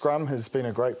 Their scrum has been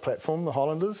a great platform, the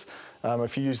Highlanders.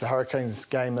 If you use the Hurricanes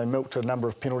game, they milked a number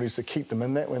of penalties to keep them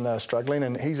in that when they were struggling,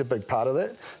 and he's a big part of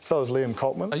that. So is Liam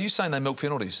Coltman. Are you saying they milk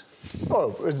penalties?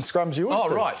 Oh, in scrums you always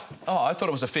do. Right. Oh, I thought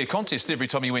it was a fair contest every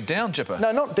time you went down, Jipper.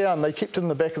 No, not down. They kept it in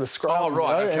the back of the scrum. Oh,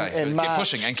 right, OK. And kept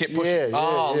pushing.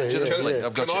 Legitimately.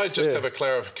 I've got Can I just have a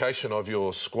clarification of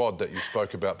your squad that you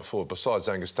spoke about before, besides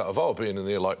Angus Ta'avao being in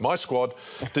there like my squad?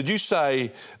 Did you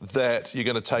say that you're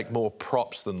going to take more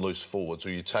props than loose forwards, or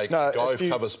you take a guy who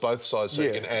covers both sides so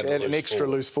you can add an extra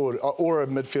loose forward or a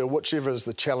midfield, whichever is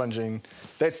the challenging.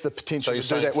 That's the potential to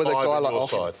do that with a guy like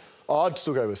Offa. I'd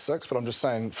still go with 6, but I'm just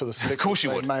saying for the selection, of course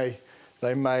you would.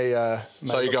 They may.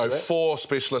 So you go 4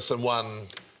 specialists and 1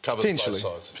 covers both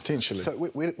sides. Potentially. So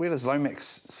where does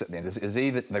Lomax sit then? Is he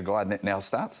the guy that now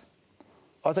starts?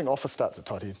 I think Offa starts at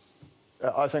tight head.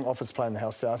 I think Offa's playing the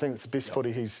house down. I think it's the best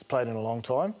footy he's played in a long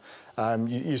time.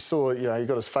 You saw, he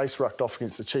got his face rucked off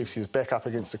against the Chiefs. He was back up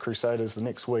against the Crusaders the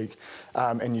next week.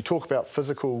 And you talk about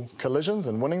physical collisions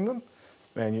and winning them.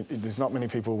 Man, there's not many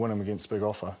people who win them against big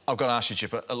Offa. I've got to ask you,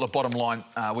 Chipper, look, bottom line,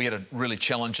 we had a really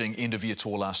challenging end of year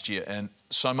tour last year, and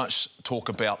so much talk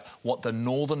about what the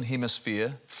Northern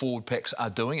Hemisphere forward packs are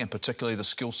doing, and particularly the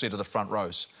skill set of the front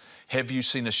rows. Have you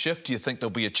seen a shift? Do you think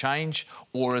there'll be a change,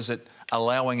 or is it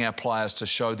allowing our players to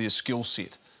show their skill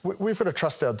set? We've got to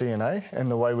trust our DNA and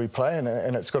the way we play, and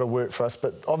it's got to work for us.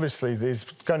 But obviously, there's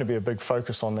going to be a big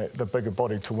focus on the bigger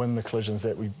body to win the collisions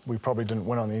that we probably didn't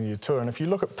win on the end of the tour. And if you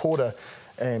look at Porter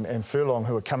and Furlong,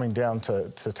 who are coming down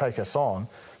to take us on,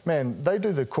 man, they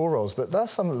do the core rolls, but they're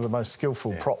some of the most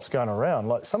skillful props going around.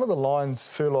 Like some of the lines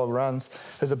Furlong runs,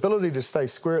 his ability to stay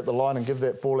square at the line and give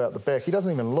that ball out the back, he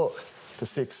doesn't even look to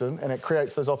Sexton, and it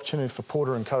creates those opportunities for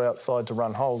Porter and co outside to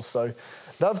run holes. So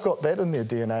they've got that in their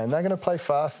DNA, and they're going to play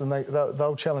fast, and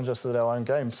they'll challenge us at our own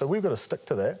game. So we've got to stick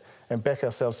to that and back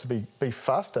ourselves to be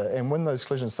faster and win those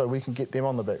collisions so we can get them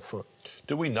on the back foot.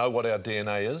 Do we know what our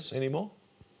DNA is anymore?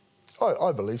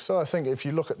 I believe so. I think if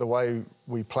you look at the way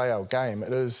we play our game,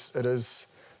 it is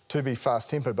to be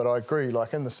fast-tempered. But I agree,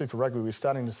 like in the Super Rugby, we're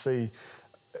starting to see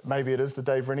maybe it is the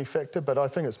Dave Rennie factor, but I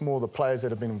think it's more the players that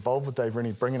have been involved with Dave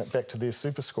Rennie bringing it back to their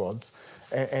super squads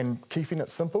and keeping it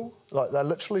simple. Like they're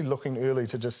literally looking early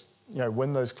to just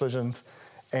win those collisions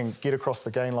and get across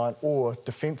the gain line, or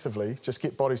defensively just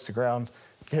get bodies to ground,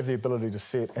 have the ability to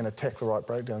set and attack the right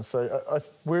breakdown. So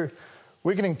we're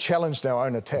getting challenged in our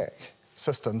own attack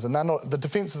systems, and the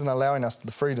defence isn't allowing us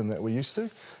the freedom that we used to.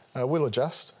 We'll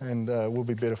adjust, and we'll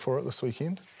be better for it this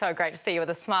weekend. So great to see you with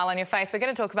a smile on your face. We're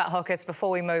going to talk about hookers before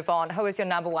we move on. Who is your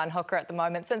 #1 hooker at the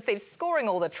moment, since he's scoring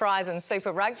all the tries in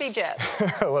Super Rugby, Jip?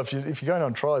 Well, if you're going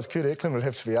on tries, Kurt Eklund would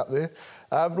have to be up there.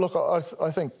 Look, I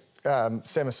think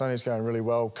Samasoni's going really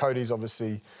well. Cody's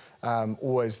obviously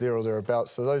always there or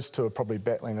thereabouts, so those two are probably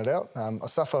battling it out.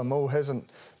 Asafo Amul hasn't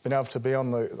been able to be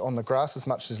on the grass as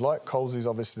much as he'd like. Colsey's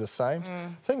obviously the same.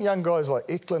 I think young guys like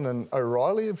Eklund and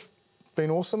O'Reilly have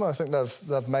been awesome. I think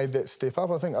they've made that step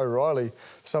up. I think O'Reilly,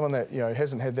 someone that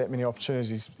hasn't had that many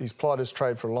opportunities, he's plied his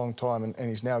trade for a long time and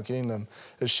he's now getting them,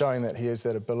 is showing that he has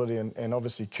that ability. And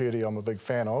obviously Curdy I'm a big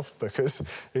fan of, because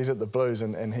he's at the Blues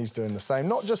and he's doing the same.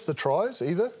 Not just the tries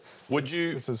either.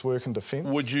 It's his work in defence.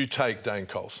 Would you take Dane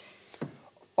Coles?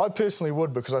 I personally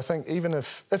would, because I think even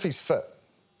if he's fit,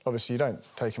 obviously you don't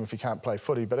take him if he can't play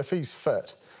footy, but if he's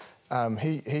fit,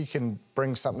 he can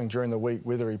bring something during the week,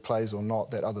 whether he plays or not,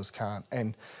 that others can't.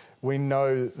 And we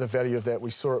know the value of that.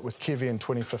 We saw it with Kevy in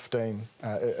 2015.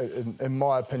 In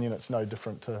my opinion, it's no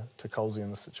different to Colsey in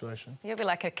this situation. You'll be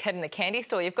like a kid in a candy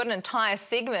store. You've got an entire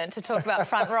segment to talk about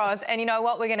front rows. And you know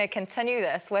what? We're going to continue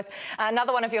this with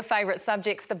another one of your favourite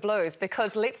subjects, the Blues,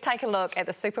 because let's take a look at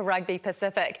the Super Rugby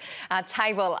Pacific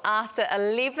table. After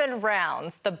 11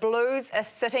 rounds, the Blues are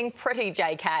sitting pretty,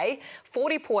 JK.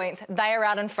 40 points. They are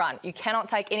out in front. You cannot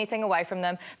take anything away from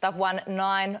them. They've won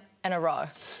 9 in a row.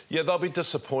 Yeah, they'll be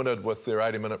disappointed with their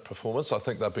 80-minute performance. I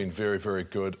think they've been very, very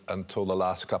good until the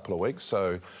last couple of weeks.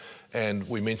 And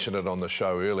we mentioned it on the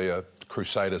show earlier,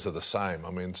 Crusaders are the same. I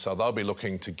mean, so they'll be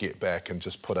looking to get back and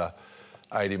just put a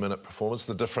 80-minute performance.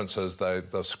 The difference is they've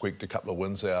squeaked a couple of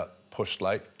wins out, pushed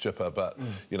late, Jipper, but,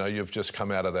 you've just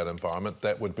come out of that environment.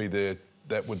 That would be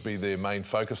their main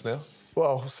focus now?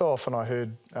 Well, so often I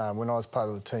heard when I was part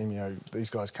of the team, these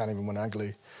guys can't even win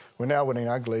ugly. We're now winning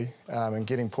ugly and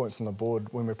getting points on the board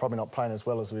when we're probably not playing as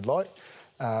well as we'd like.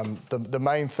 The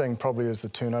main thing probably is the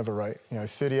turnover rate.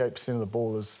 38% of the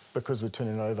ball is because we're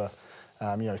turning it over.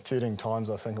 13 times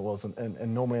I think it was,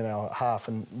 and normally in our half.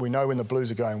 And we know when the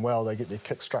Blues are going well, they get their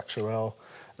kick structure well.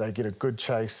 They get a good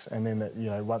chase, and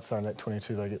then once they're in that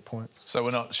 22, they get points. So we're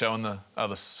not showing the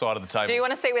other side of the table. Do you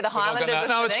want to see where the Highlanders are?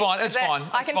 No, it's fine. It's fine.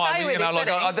 I can tell you where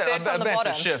they're sitting. A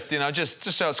massive shift. Just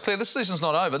so it's clear, this season's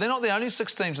not over. They're not the only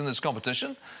 6 teams in this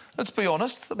competition. Let's be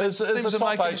honest. Is the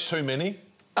top 8 too many?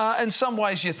 In some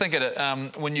ways, you think of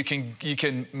it when you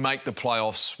can make the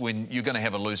playoffs when you're going to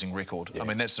have a losing record. Yeah. I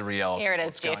mean, that's the reality. Here it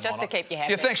is, Jeff, just to keep you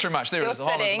happy. Yeah, thanks very much. There it is. The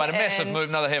Highlanders made a massive move.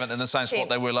 No, they haven't in the same spot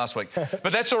they were last week.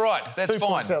 But that's all right. That's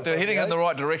fine. They're heading in the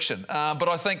right direction. But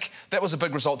I think that was a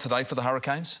big result today for the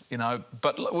Hurricanes.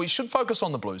 But we should focus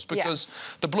on the Blues, because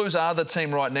the Blues are the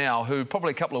team right now who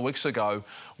probably a couple of weeks ago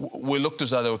we looked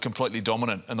as though they were completely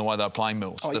dominant in the way they were playing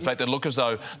Mills. The fact that it looked as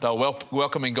though they were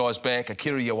welcoming guys back.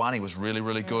 Akira Ioane was really,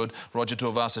 really really good. Roger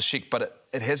Tuivasa-Sheck, but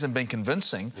it hasn't been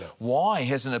convincing. Yeah. Why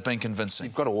hasn't it been convincing?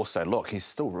 You've got to also look, he's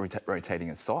still rotating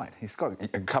his side. He's got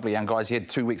a couple of young guys. He had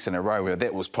 2 weeks in a row where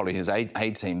that was probably his A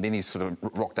team. Then he's sort of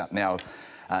rocked up now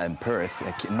in Perth.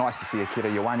 Nice to see Akira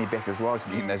Ioane back as well.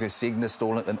 There's a Cygnus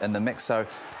still in the mix. So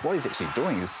what he's actually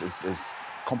doing is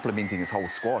complementing his whole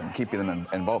squad and keeping them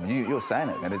involved. You're saying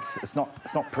it, and it's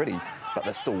not pretty, but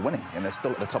they're still winning and they're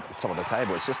still at the top of the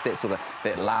table. It's just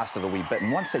that last little wee bit.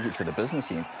 And once they get to the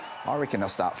business end, I reckon they'll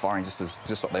start firing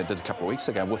just like they did a couple of weeks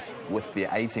ago with their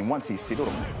A team. Once he's settled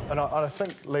on them. And I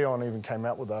think Leon even came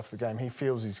out with it after the game. He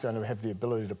feels he's going to have the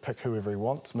ability to pick whoever he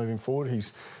wants moving forward.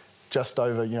 He's just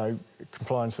over,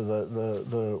 complying to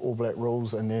the All Black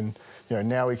rules, and then,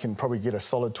 now he can probably get a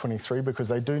solid 23 because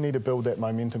they do need to build that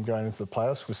momentum going into the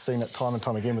playoffs. We've seen it time and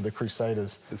time again with the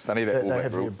Crusaders. It's funny that they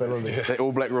have the ability. The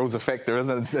All Black rule's a factor,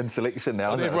 isn't it, in selection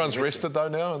now? Everyone's rested, though,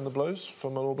 now in the Blues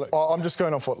from an All Black? I'm just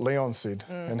going off what Leon said,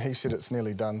 and he said it's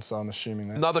nearly done, so I'm assuming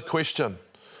that. Another question.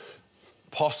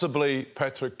 Possibly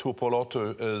Patrick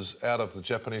Tuipulotu is out of the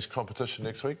Japanese competition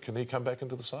next week. Can he come back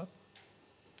into the side?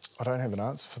 I don't have an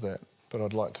answer for that, but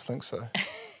I'd like to think so.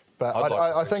 But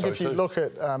I think if you look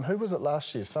at who was it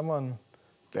last year? Someone,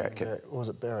 was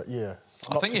it Barrett? Yeah.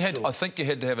 I think you had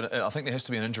to have I think there has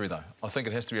to be an injury though. I think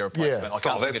it has to be a replacement. Yeah. I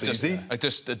can't think easy. I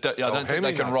don't think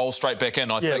they can roll straight back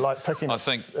in. I think. Like picking. I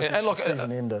think. And look,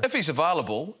 season ender. If he's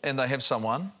available and they have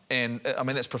someone, and I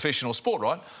mean that's professional sport,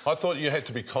 right? I thought you had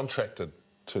to be contracted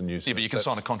to New Zealand. Yeah, but you can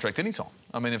sign a contract anytime.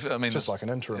 It's just like an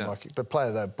interim. Like the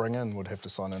player they bring in would have to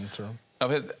sign an interim.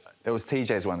 It was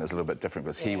TJ's one that was a little bit different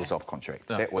because he was off contract.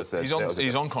 No,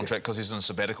 he's on contract because he's on a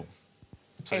sabbatical.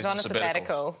 So he's on a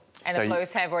sabbatical, and the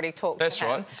Blues have already talked to him. That's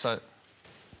right. So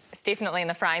it's definitely in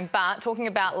the frame. But talking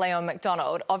about Leon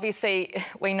McDonald, obviously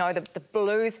we know that the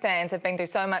Blues fans have been through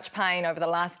so much pain over the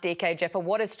last decade. Jeppa,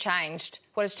 what has changed?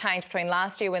 What has changed between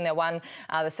last year when they won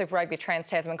the Super Rugby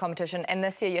Trans-Tasman competition and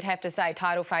this year, you'd have to say,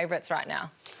 title favourites right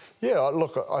now? Yeah,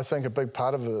 look, I think a big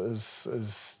part of it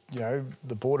is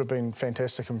the board have been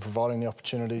fantastic in providing the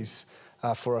opportunities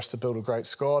for us to build a great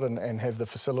squad and have the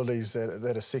facilities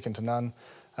that are second to none.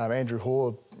 Andrew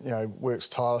Hoare, works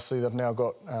tirelessly. They've now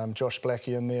got Josh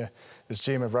Blackie in there as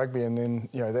GM of rugby, and then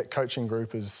that coaching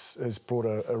group has brought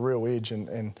a real edge.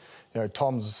 And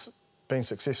Tom's been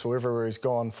successful everywhere he's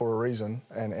gone for a reason,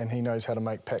 and he knows how to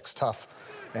make packs tough,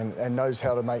 and knows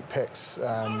how to make packs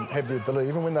have the ability,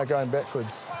 even when they're going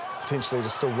backwards, potentially to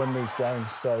still win these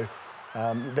games. So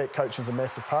that coaching's a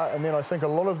massive part. And then I think a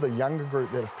lot of the younger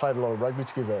group that have played a lot of rugby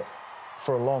together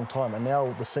for a long time, and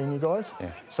now the senior guys.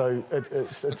 Yeah. So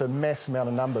it's a mass amount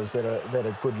of numbers that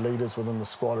are good leaders within the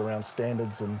squad around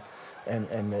standards and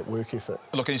that work ethic.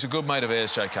 Look, and he's a good mate of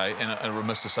ours, JK, and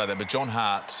remiss to say that, but John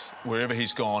Hart, wherever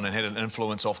he's gone and had an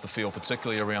influence off the field,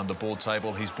 particularly around the board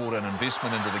table, he's brought an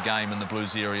investment into the game in the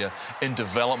Blues area, in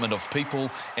development of people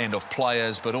and of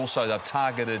players, but also they've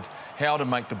targeted how to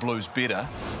make the Blues better.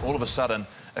 All of a sudden,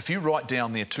 if you write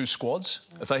down their two squads,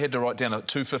 if they had to write down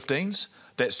 2 15s,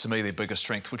 that's to me their biggest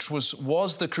strength, which was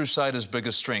the Crusaders'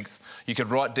 biggest strength. You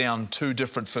could write down 2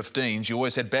 different 15s. You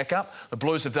always had backup. The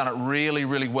Blues have done it really,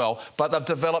 really well, but they've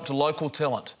developed local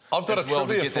talent. I've got a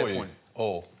trivia for you.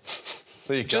 Oh,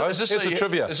 there you go. Here's the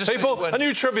trivia. People, a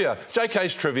new trivia.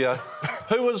 JK's trivia.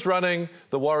 Who was running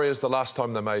the Warriors the last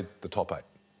time they made the top 8?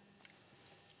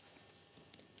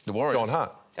 The Warriors? John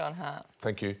Hart. John Hart.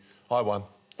 Thank you. I won.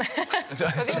 Was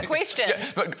it a question? Yeah,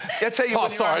 but that's how you win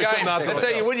your own game. That's how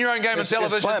you win your own game on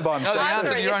television. By himself. No, the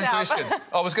answer to your own question.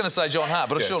 I was going to say John Hart,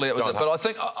 but surely it was it. But I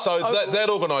think... So that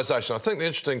organisation, I think the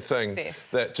interesting thing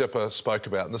that Jeppa spoke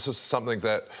about, and this is something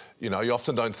that, you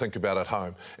often don't think about at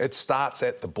home, it starts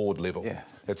at the board level. Yeah.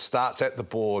 It starts at the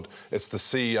board, it's the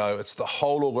CEO, it's the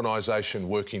whole organisation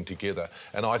working together.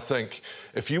 And I think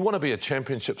if you want to be a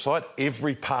championship side,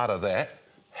 every part of that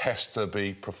has to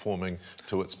be performing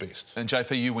to its best. And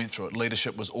JP, you went through it.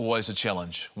 Leadership was always a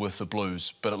challenge with the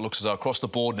Blues, but it looks as though across the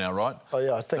board now, right? Oh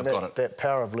yeah, I think that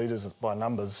power of leaders by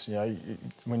numbers.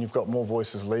 When you've got more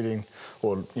voices leading,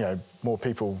 or more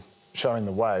people showing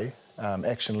the way,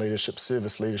 action leadership,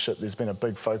 service leadership. There's been a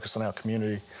big focus on our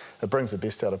community. It brings the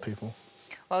best out of people.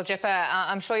 Well, Jeppa,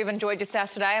 I'm sure you've enjoyed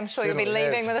yourself today. I'm sure you'll be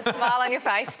leaving with a smile on your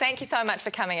face. Thank you so much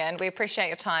for coming in. We appreciate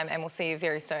your time, and we'll see you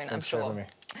very soon, I'm sure. Thanks for having me.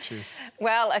 Cheers.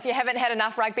 Well, if you haven't had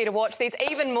enough rugby to watch, there's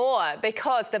even more,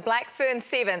 because the Black Fern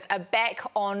Sevens are back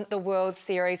on the World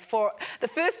Series for the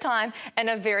first time in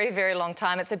a very, very long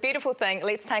time. It's a beautiful thing.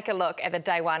 Let's take a look at the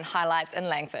Day 1 highlights in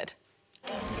Langford.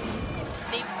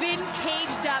 They've been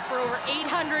caged up for over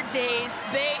 800 days.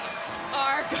 They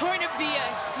are going to be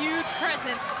a huge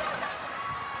presence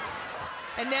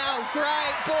And now,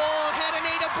 great ball,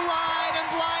 Hananita Blythe, and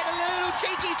Blythe a little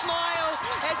cheeky smile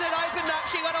as it opened up.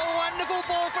 She got a wonderful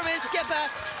ball from her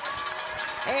skipper,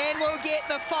 and we'll get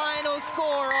the final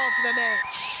score of the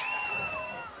match.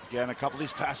 Again, a couple of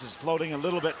these passes floating a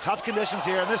little bit. Tough conditions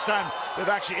here, and this time they've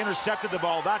actually intercepted the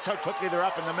ball. That's how quickly they're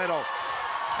up in the middle.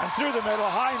 And through the middle,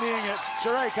 high-kneeing it,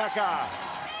 Sheree Kaka.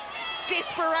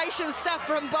 Desperation stuff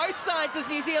from both sides as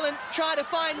New Zealand try to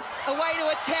find a way to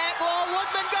attack. Well,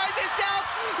 Woodman goes herself.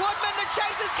 Woodman, the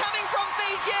chase is coming from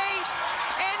Fiji.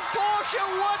 And Portia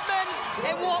Woodman,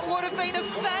 and what would have been a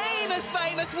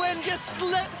famous win, just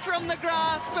slips from the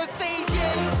grasp of Fiji.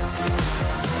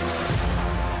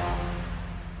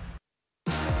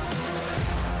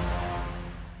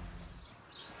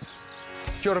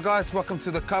 Kia ora guys, welcome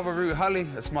to the Kawaru Hali.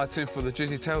 It's my turn for the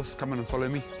Jersey Tales. Come in and follow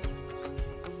me.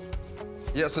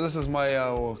 Yeah, so this is my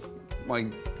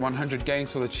 100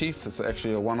 games for the Chiefs. It's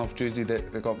actually a one-off jersey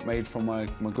that got made from my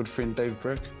good friend Dave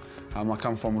Burke. I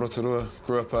come from Rotorua,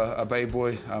 grew up a Bay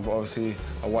boy, but obviously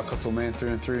a Waikato man through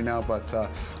and through now, but I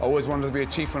always wanted to be a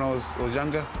Chief when I was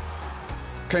younger.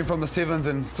 Came from the Sevens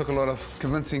and took a lot of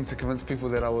convincing to convince people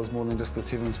that I was more than just a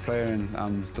Sevens player,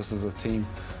 and this is a team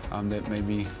that made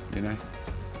me, you know,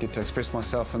 get to express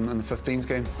myself in the 15s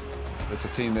game. It's a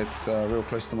team that's real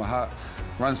close to my heart,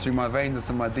 runs through my veins, it's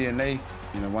in my DNA.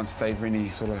 You know, once Dave Rennie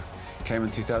sort of came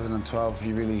in 2012,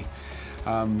 he really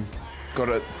got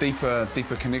a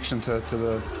deeper connection to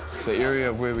the area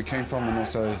of where we came from, and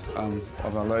also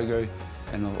of our logo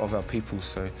and of our people.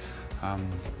 So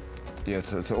yeah,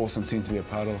 it's an awesome team to be a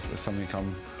part of. It's something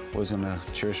I'm always going to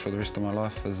cherish for the rest of my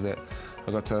life, is that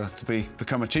I got to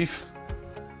become a Chief.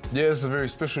 Yeah, it's a very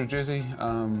special jersey,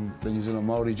 the New Zealand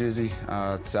Māori jersey.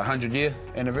 It's our 100-year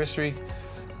anniversary.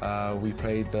 We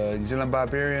played the New Zealand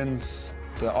Barbarians,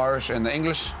 the Irish and the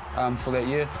English for that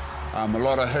year. A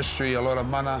lot of history, a lot of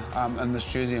mana in this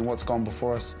jersey and what's gone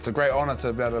before us. It's a great honour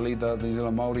to be able to lead the New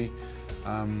Zealand Māori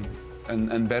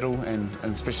in battle, and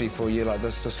especially for a year like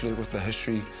this, just with the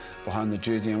history behind the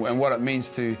jersey and what it means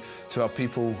to our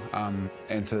people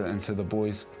and to the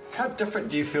boys. How different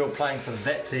do you feel playing for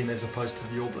that team as opposed to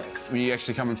the All Blacks? When you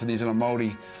actually come into New Zealand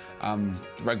Māori,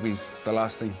 rugby's the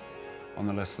last thing on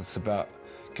the list. It's about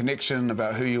connection,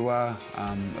 about who you are,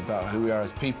 about who we are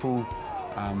as people.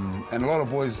 And a lot of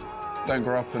boys don't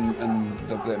grow up in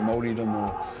that Māoridom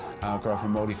or grow up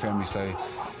in Māori family. So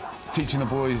teaching the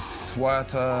boys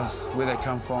waiata, where they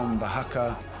come from, the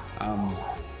haka,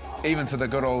 even to the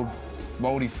good old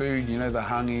Māori food, you know, the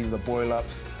hangis, the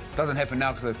boil-ups. Doesn't happen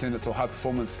now because they've turned it to a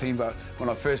high-performance team, but when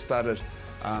I first started,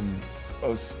 it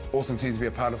was an awesome team to be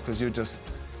a part of, because you're just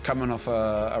coming off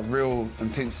a real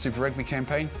intense Super Rugby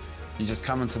campaign. You just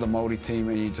come into the Māori team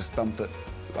and you just dumped it.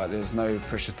 Like, there's no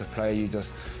pressure to play. You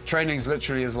just, training's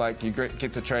literally is like, you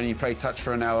get to training, you play touch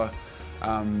for an hour.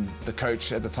 The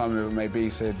coach at the time, whoever it may be,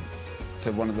 said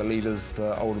to one of the leaders,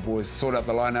 the older boys, sort out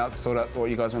the line-outs, sort out what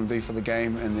you guys want to do for the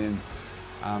game, and then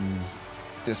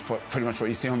that's pretty much what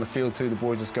you see on the field too. The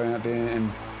boys just going out there,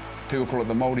 and people call it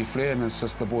the Māori flair, and it's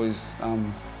just the boys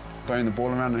throwing the ball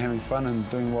around and having fun and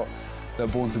doing what they're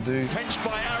born to do. Pinched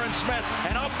by Aaron Smith,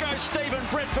 and off goes Stephen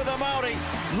Brett for the Māori,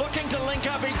 looking to link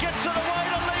up. He gets it away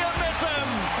to Liam Missam.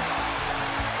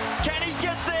 Can he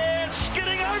get there?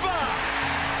 Skidding over.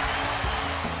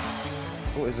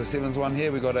 Oh, there's a Sevens one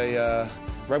here. We got a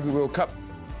Rugby World Cup.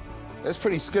 That's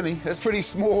pretty skinny. That's pretty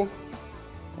small.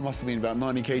 I must have been about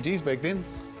 90 kgs back then.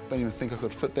 Don't even think I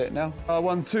could fit that now. I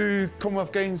won 2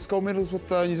 Commonwealth Games gold medals with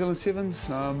the New Zealand Sevens,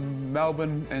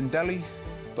 Melbourne and Delhi.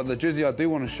 But the jersey I do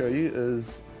want to show you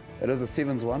is, it is a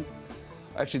Sevens one.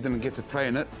 I actually didn't get to play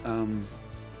in it.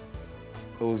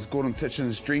 It was Gordon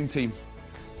Titchen's dream team.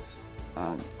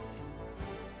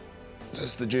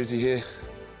 Just the jersey here.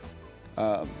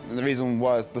 And the reason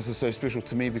why this is so special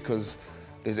to me, because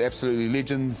there's absolutely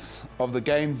legends of the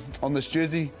game on this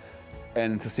jersey.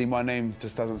 And to see my name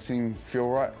just doesn't feel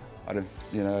right. I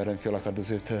don't feel like I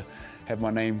deserve to have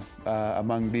my name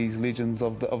among these legends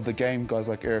of the game. Guys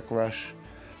like Eric Rush,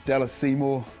 Dallas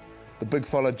Seymour, the big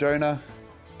fella Jonah,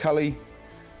 Cully,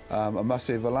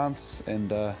 Amase Valance,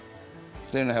 and I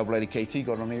don't know how Bloody KT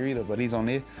got on here either, but he's on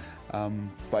here.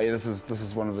 But yeah, this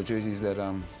is one of the jerseys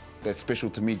that's special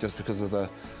to me, just because of the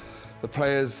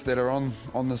players that are on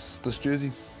this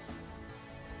jersey.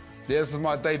 Yeah, this is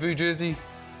my debut jersey.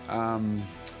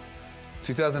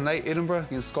 2008 Edinburgh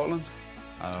against Scotland.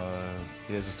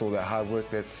 There's just all that hard work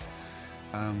that's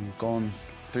gone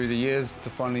through the years to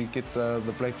finally get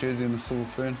the black jersey and the silver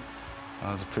fern. It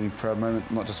was a pretty proud moment,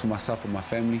 not just for myself but my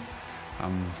family.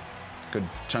 good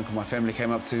chunk of my family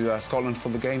came up to Scotland for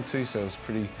the game too, so it was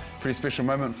a pretty special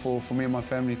moment for me and my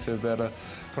family to be able to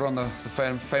put on the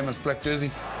famous black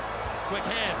jersey. Quick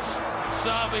hands,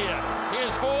 Savia,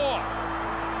 here's Hoare.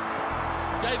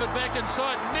 Gave it back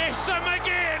inside, Messam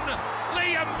again!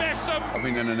 Liam Messam! I've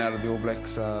been in and out of the All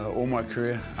Blacks all my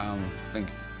career. I think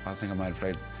I might have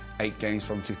played 8 games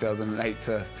from 2008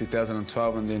 to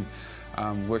 2012, and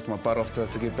then worked my butt off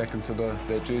to get back into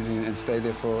that jersey and stay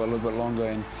there for a little bit longer,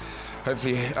 and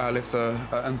hopefully left an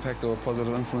impact or a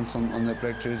positive influence on that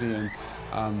black jersey. And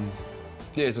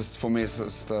yeah, it's just for me,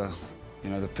 it's the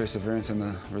the perseverance and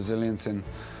the resilience, and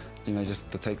just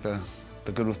to take the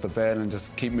good with the bad and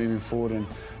just keep moving forward.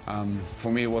 And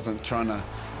for me, it wasn't trying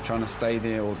to stay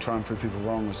there or try and prove people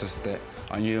wrong. It was just that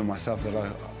I knew in myself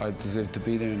that I deserved to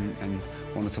be there, and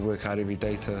wanted to work hard every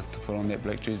day to put on that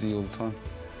black jersey all the time.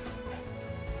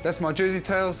 That's my Jersey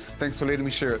Tales. Thanks for letting me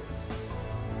share it.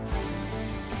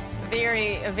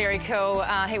 Very, very cool.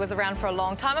 He was around for a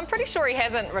long time. I'm pretty sure he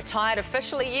hasn't retired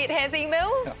officially yet, has he,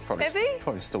 Mills? Yeah, has he?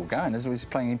 Probably still going. Is he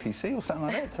playing NPC or something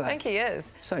like that? I think he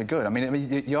is. So good. I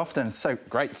mean, you often, it's so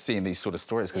great seeing these sort of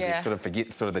stories, because you sort of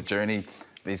forget sort of the journey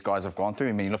these guys have gone through.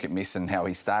 I mean, look at Messi and how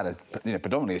he started,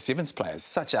 predominantly a sevens player. It's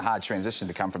such a hard transition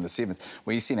to come from the sevens,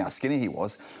 where you see how skinny he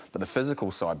was, but the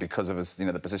physical side, because of his,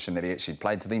 the position that he actually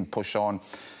played, to then push on,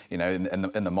 in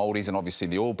the Māoris and obviously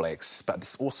the All Blacks, but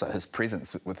it's also his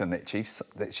presence within that Chiefs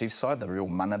side, the real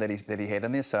mana that he had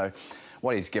in there. So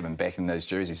what he's given back in those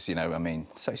jerseys, I mean,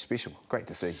 so special. Great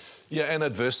to see. Yeah, and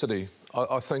adversity.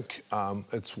 I think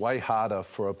it's way harder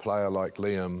for a player like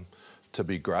Liam to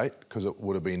be great, because it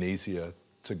would have been easier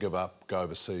to give up, go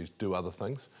overseas, do other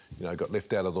things. Got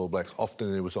left out of the All Blacks.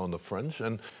 Often he was on the fringe.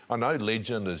 And I know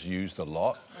legend is used a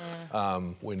lot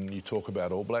when you talk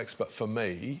about All Blacks, but for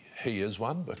me, he is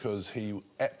one, because he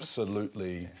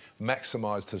absolutely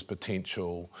maximised his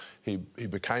potential. He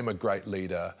became a great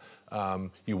leader.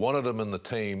 You wanted him in the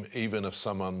team even if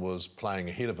someone was playing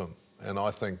ahead of him. And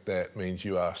I think that means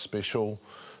you are special.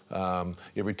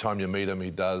 Every time you meet him,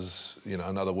 he does,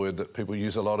 another word that people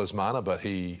use a lot is mana, but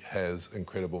he has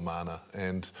incredible mana.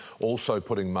 And also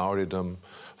putting Māoridom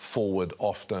forward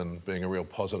often, being a real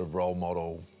positive role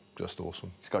model, just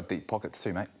awesome. He's got deep pockets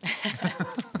too, mate.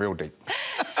 Real deep.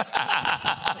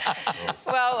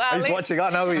 Well, he's watching. I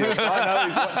know he is. I know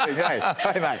he's watching.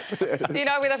 Hey, mate.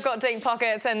 Where they've got deep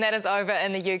pockets, and that is over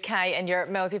in the UK and Europe.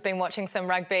 Mills, you've been watching some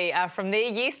rugby from there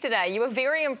yesterday. You were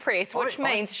very impressed, which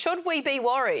means should we be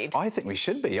worried? I think we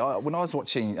should be. When I was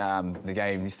watching the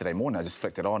game yesterday morning, I just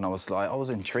flicked it on. I was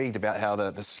intrigued about how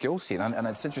the skill set, and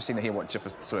it's interesting to hear what Jip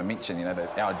sort of mentioned.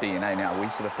 Our DNA now, we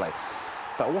sort of play.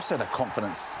 But also the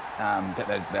confidence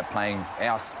that they're playing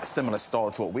our similar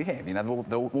style to what we have.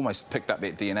 They almost picked up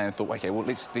that DNA and thought, OK, well,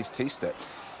 let's test it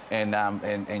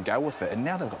and go with it. And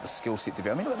now they've got the skill set to be.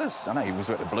 I mean, look at this. I know he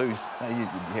was at the Blues. You'd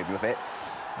be happy with that.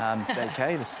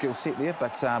 JK, the skill set there,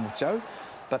 but with Joe.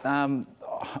 But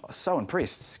so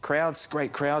impressed.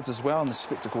 Great crowds as well, and the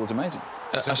spectacle is amazing.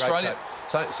 Australia.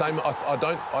 Same.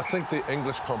 I think the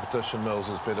English competition, Mills,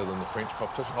 is better than the French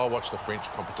competition. I watch the French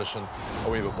competition a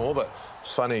wee bit more, but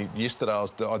it's funny. Yesterday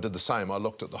I did the same. I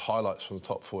looked at the highlights from the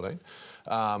top 14,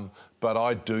 but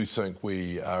I do think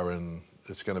we are in.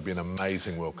 It's going to be an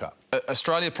amazing World Cup.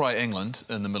 Australia play England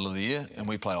in the middle of the year, and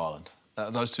we play Ireland.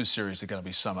 Those two series are going to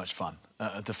be so much fun.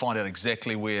 To find out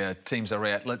exactly where teams are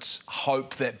at. Let's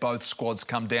hope that both squads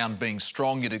come down being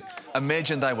strong. You'd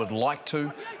imagine they would like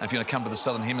to, if you're going to come to the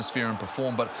Southern Hemisphere and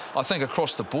perform. But I think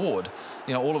across the board,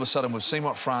 all of a sudden we've seen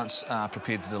what France are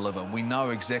prepared to deliver. We know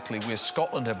exactly where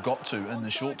Scotland have got to in the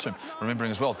short term.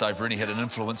 Remembering as well, Dave Rennie had an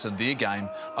influence in their game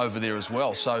over there as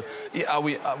well. So, yeah, are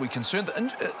we concerned?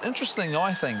 The interesting thing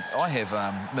I think I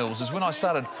have, Mills, is when I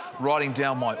started writing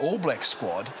down my All Black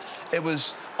squad, I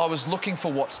was looking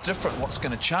for what's different, what's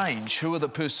going to change, who are the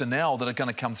personnel that are going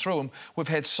to come through. And we've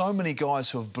had so many guys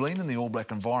who have been in the All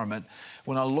Black environment.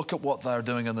 When I look at what they're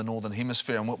doing in the Northern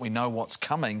Hemisphere and what we know what's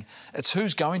coming, it's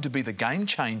who's going to be the game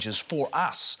changers for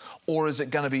us, or is it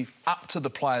going to be up to the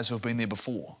players who have been there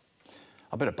before?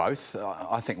 A bit of both.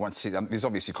 I think there's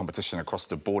obviously competition across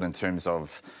the board in terms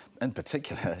of, in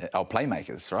particular, our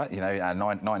playmakers, right? Our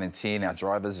 9 and 10, our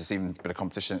drivers. There's even a bit of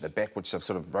competition at the back, which have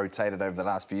sort of rotated over the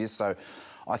last few years. So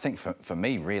I think for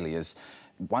me, really, is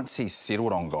once he's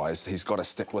settled on guys, he's got to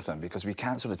stick with them, because we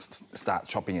can't sort of start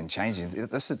chopping and changing.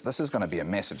 This is going to be a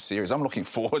massive series. I'm looking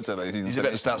forward to these. He's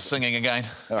about to start singing again.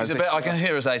 I can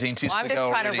hear his 18 tests to go. I'm just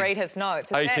trying already. to read his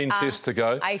notes. 18 tests to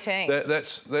go. 18.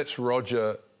 That's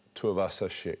Roger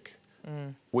Tuivasa-Sheck.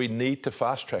 We need to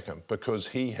fast track him, because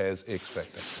he has X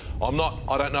factor.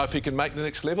 I don't know if he can make the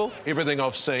next level. Everything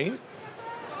I've seen,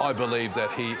 I believe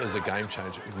that he is a game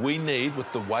changer. We need,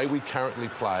 with the way we currently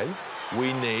play,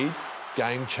 we need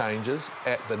game changers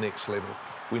at the next level.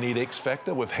 We need X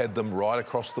factor. We've had them right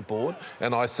across the board.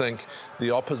 And I think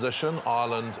the opposition,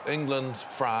 Ireland, England,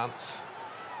 France,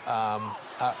 are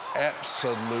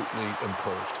absolutely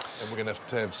improved. And we're going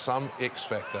to have some X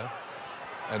factor.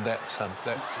 And that's him.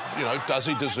 You know, does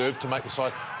he deserve to make the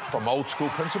side? From old school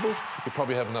principles, he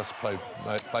probably haven't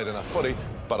played enough footy,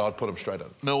 but I'd put him straight in.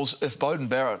 Mills, if Beauden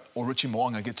Barrett or Richie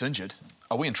Mo'unga gets injured,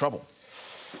 are we in trouble?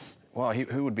 Well,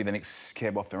 who would be the next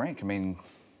cab off the rank? I mean,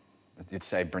 you'd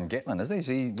say Bryn Gatland, isn't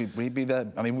he? Would he be the...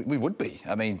 I mean, we would be.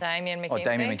 I mean... Damien McKenzie. Oh,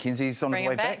 Damien McKenzie's on his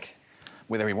way back,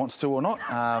 whether he wants to or not.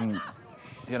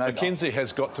 You know, McKenzie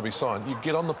has got to be signed. You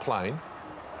get on the plane...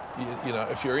 You know,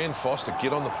 if you're Ian Foster,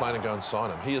 get on the plane and go and sign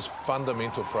him. He is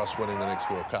fundamental for us winning the next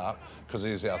World Cup because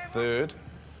he's our third,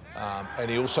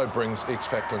 and he also brings X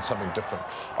factor and something different.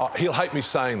 He'll hate me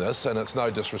saying this, and it's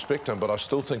no disrespect to him, but I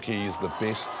still think he is the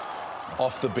best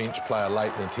off-the-bench player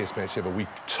late in a Test match ever. We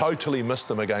totally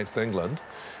missed him against England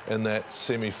in that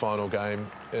semi-final game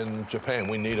in Japan.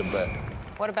 We need him back.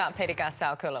 What about Peter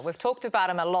Garsaukula? We've talked about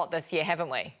him a lot this year, haven't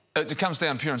we? It comes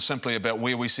down pure and simply about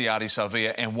where we see Ardie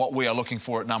Savea and what we are looking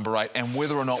for at number 8 and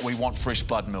whether or not we want fresh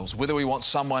blood, Mills, whether we want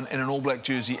someone in an All Black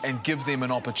jersey and give them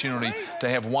an opportunity to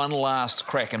have one last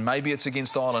crack, and maybe it's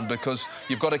against Ireland because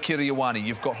you've got Akira Ioane,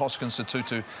 you've got Hoskins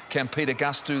Sotutu. Can Peter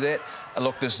Gus do that?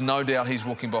 Look, there's no doubt he's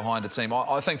walking behind a team.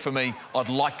 I think for me, I'd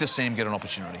like to see him get an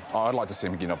opportunity. I'd like to see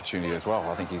him get an opportunity as well.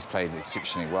 I think he's played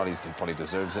exceptionally well. He probably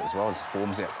deserves it as well. His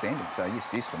form's outstanding. So,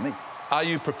 yes for me. Are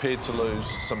you prepared to lose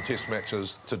some Test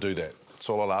matches to do that? That's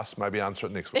all I'll ask. Maybe answer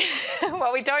it next week.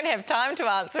 Well, we don't have time to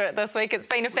answer it this week. It's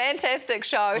been a fantastic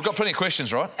show. We've got plenty of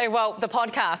questions, right? Well, the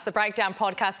podcast, the Breakdown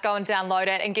podcast, go and download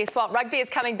it. And guess what? Rugby is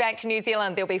coming back to New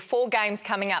Zealand. There'll be 4 games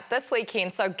coming up this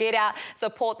weekend, so get out,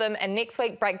 support them. And next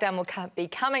week, Breakdown will be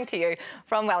coming to you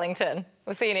from Wellington.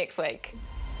 We'll see you next week.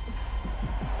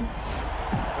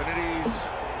 But it is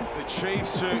the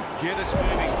Chiefs who get us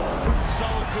moving.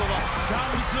 Solquilla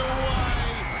comes away,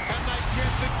 and they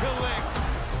get the collect.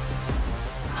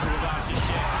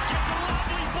 Gets a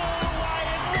lovely ball away,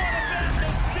 and what about the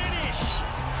finish?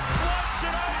 Floats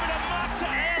it over to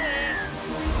Mataele.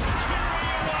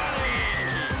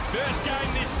 First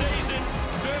game this season,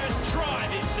 first try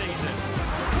this season.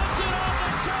 Puts it on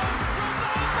the top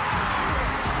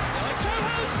from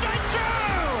the straight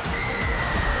through.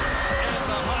 And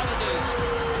the Highlanders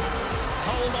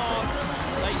hold on.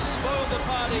 They spoil the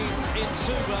party in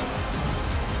Suva.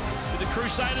 But the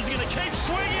Crusaders are going to keep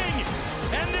swinging.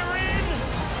 And they're in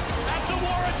at the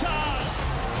Waratahs.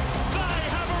 They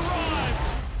have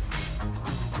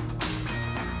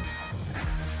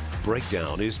arrived.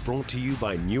 Breakdown is brought to you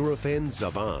by Nurofen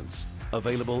Zavance.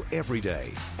 Available every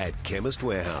day at Chemist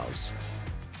Warehouse.